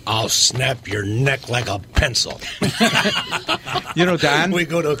 I'll snap your neck like a pencil. Don? We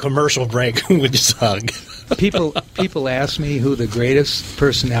go to a commercial break. We just hug. People ask me who the greatest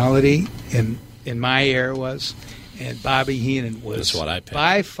personality in my era was, and Bobby Heenan was That's what I picked.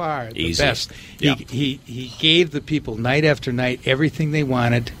 By far the Easy. best. Yep. He gave the people night after night everything they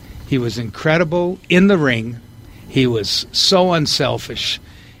wanted. He was incredible in the ring. He was so unselfish.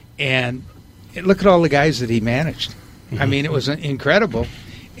 And look at all the guys that he managed. I mean, it was incredible.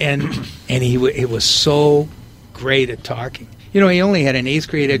 And he was so great at talking. He only had an 8th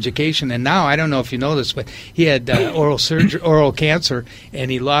grade education. And now, I don't know if you know this, but he had oral cancer, and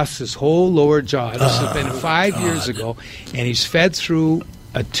he lost his whole lower jaw. This has been 5 years ago. And he's fed through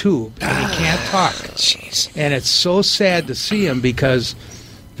a tube, and he can't talk. Jeez. And it's so sad to see him because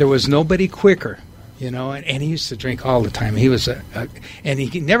there was nobody quicker, and he used to drink all the time. He was and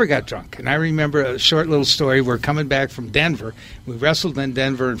he never got drunk. And I remember a short little story. We're coming back from Denver. We wrestled in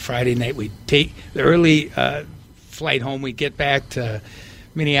Denver, and Friday night we'd take the early flight home. We'd get back to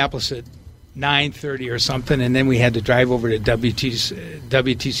Minneapolis at 9:30 or something, and then we had to drive over to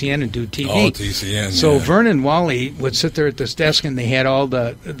WTCN and do TV. Oh, TCN. So Vernon and Wally would sit there at this desk, and they had all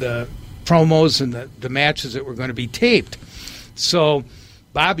the promos and the matches that were going to be taped. So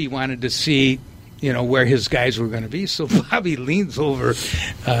Bobby wanted to see, where his guys were going to be. So Bobby leans over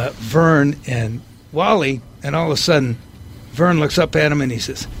Vern and Wally, and all of a sudden, Vern looks up at him and he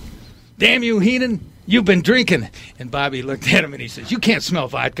says, "Damn you, Heenan, you've been drinking." And Bobby looked at him and he says, "You can't smell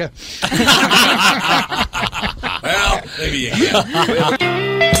vodka." Well, maybe you can.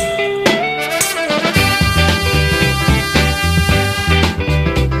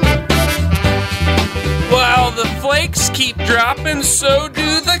 While the flakes keep dropping, so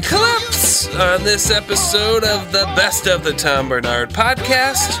do the clips on this episode of the Best of the Tom Bernard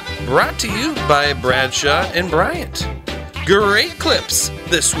Podcast, brought to you by Bradshaw and Bryant. Great clips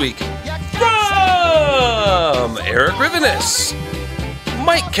this week from Eric Rivenes,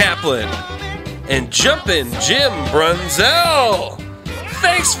 Mike Kaplan, and Jumpin' Jim Brunzell.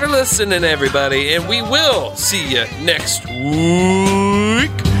 Thanks for listening, everybody, and we will see you next week.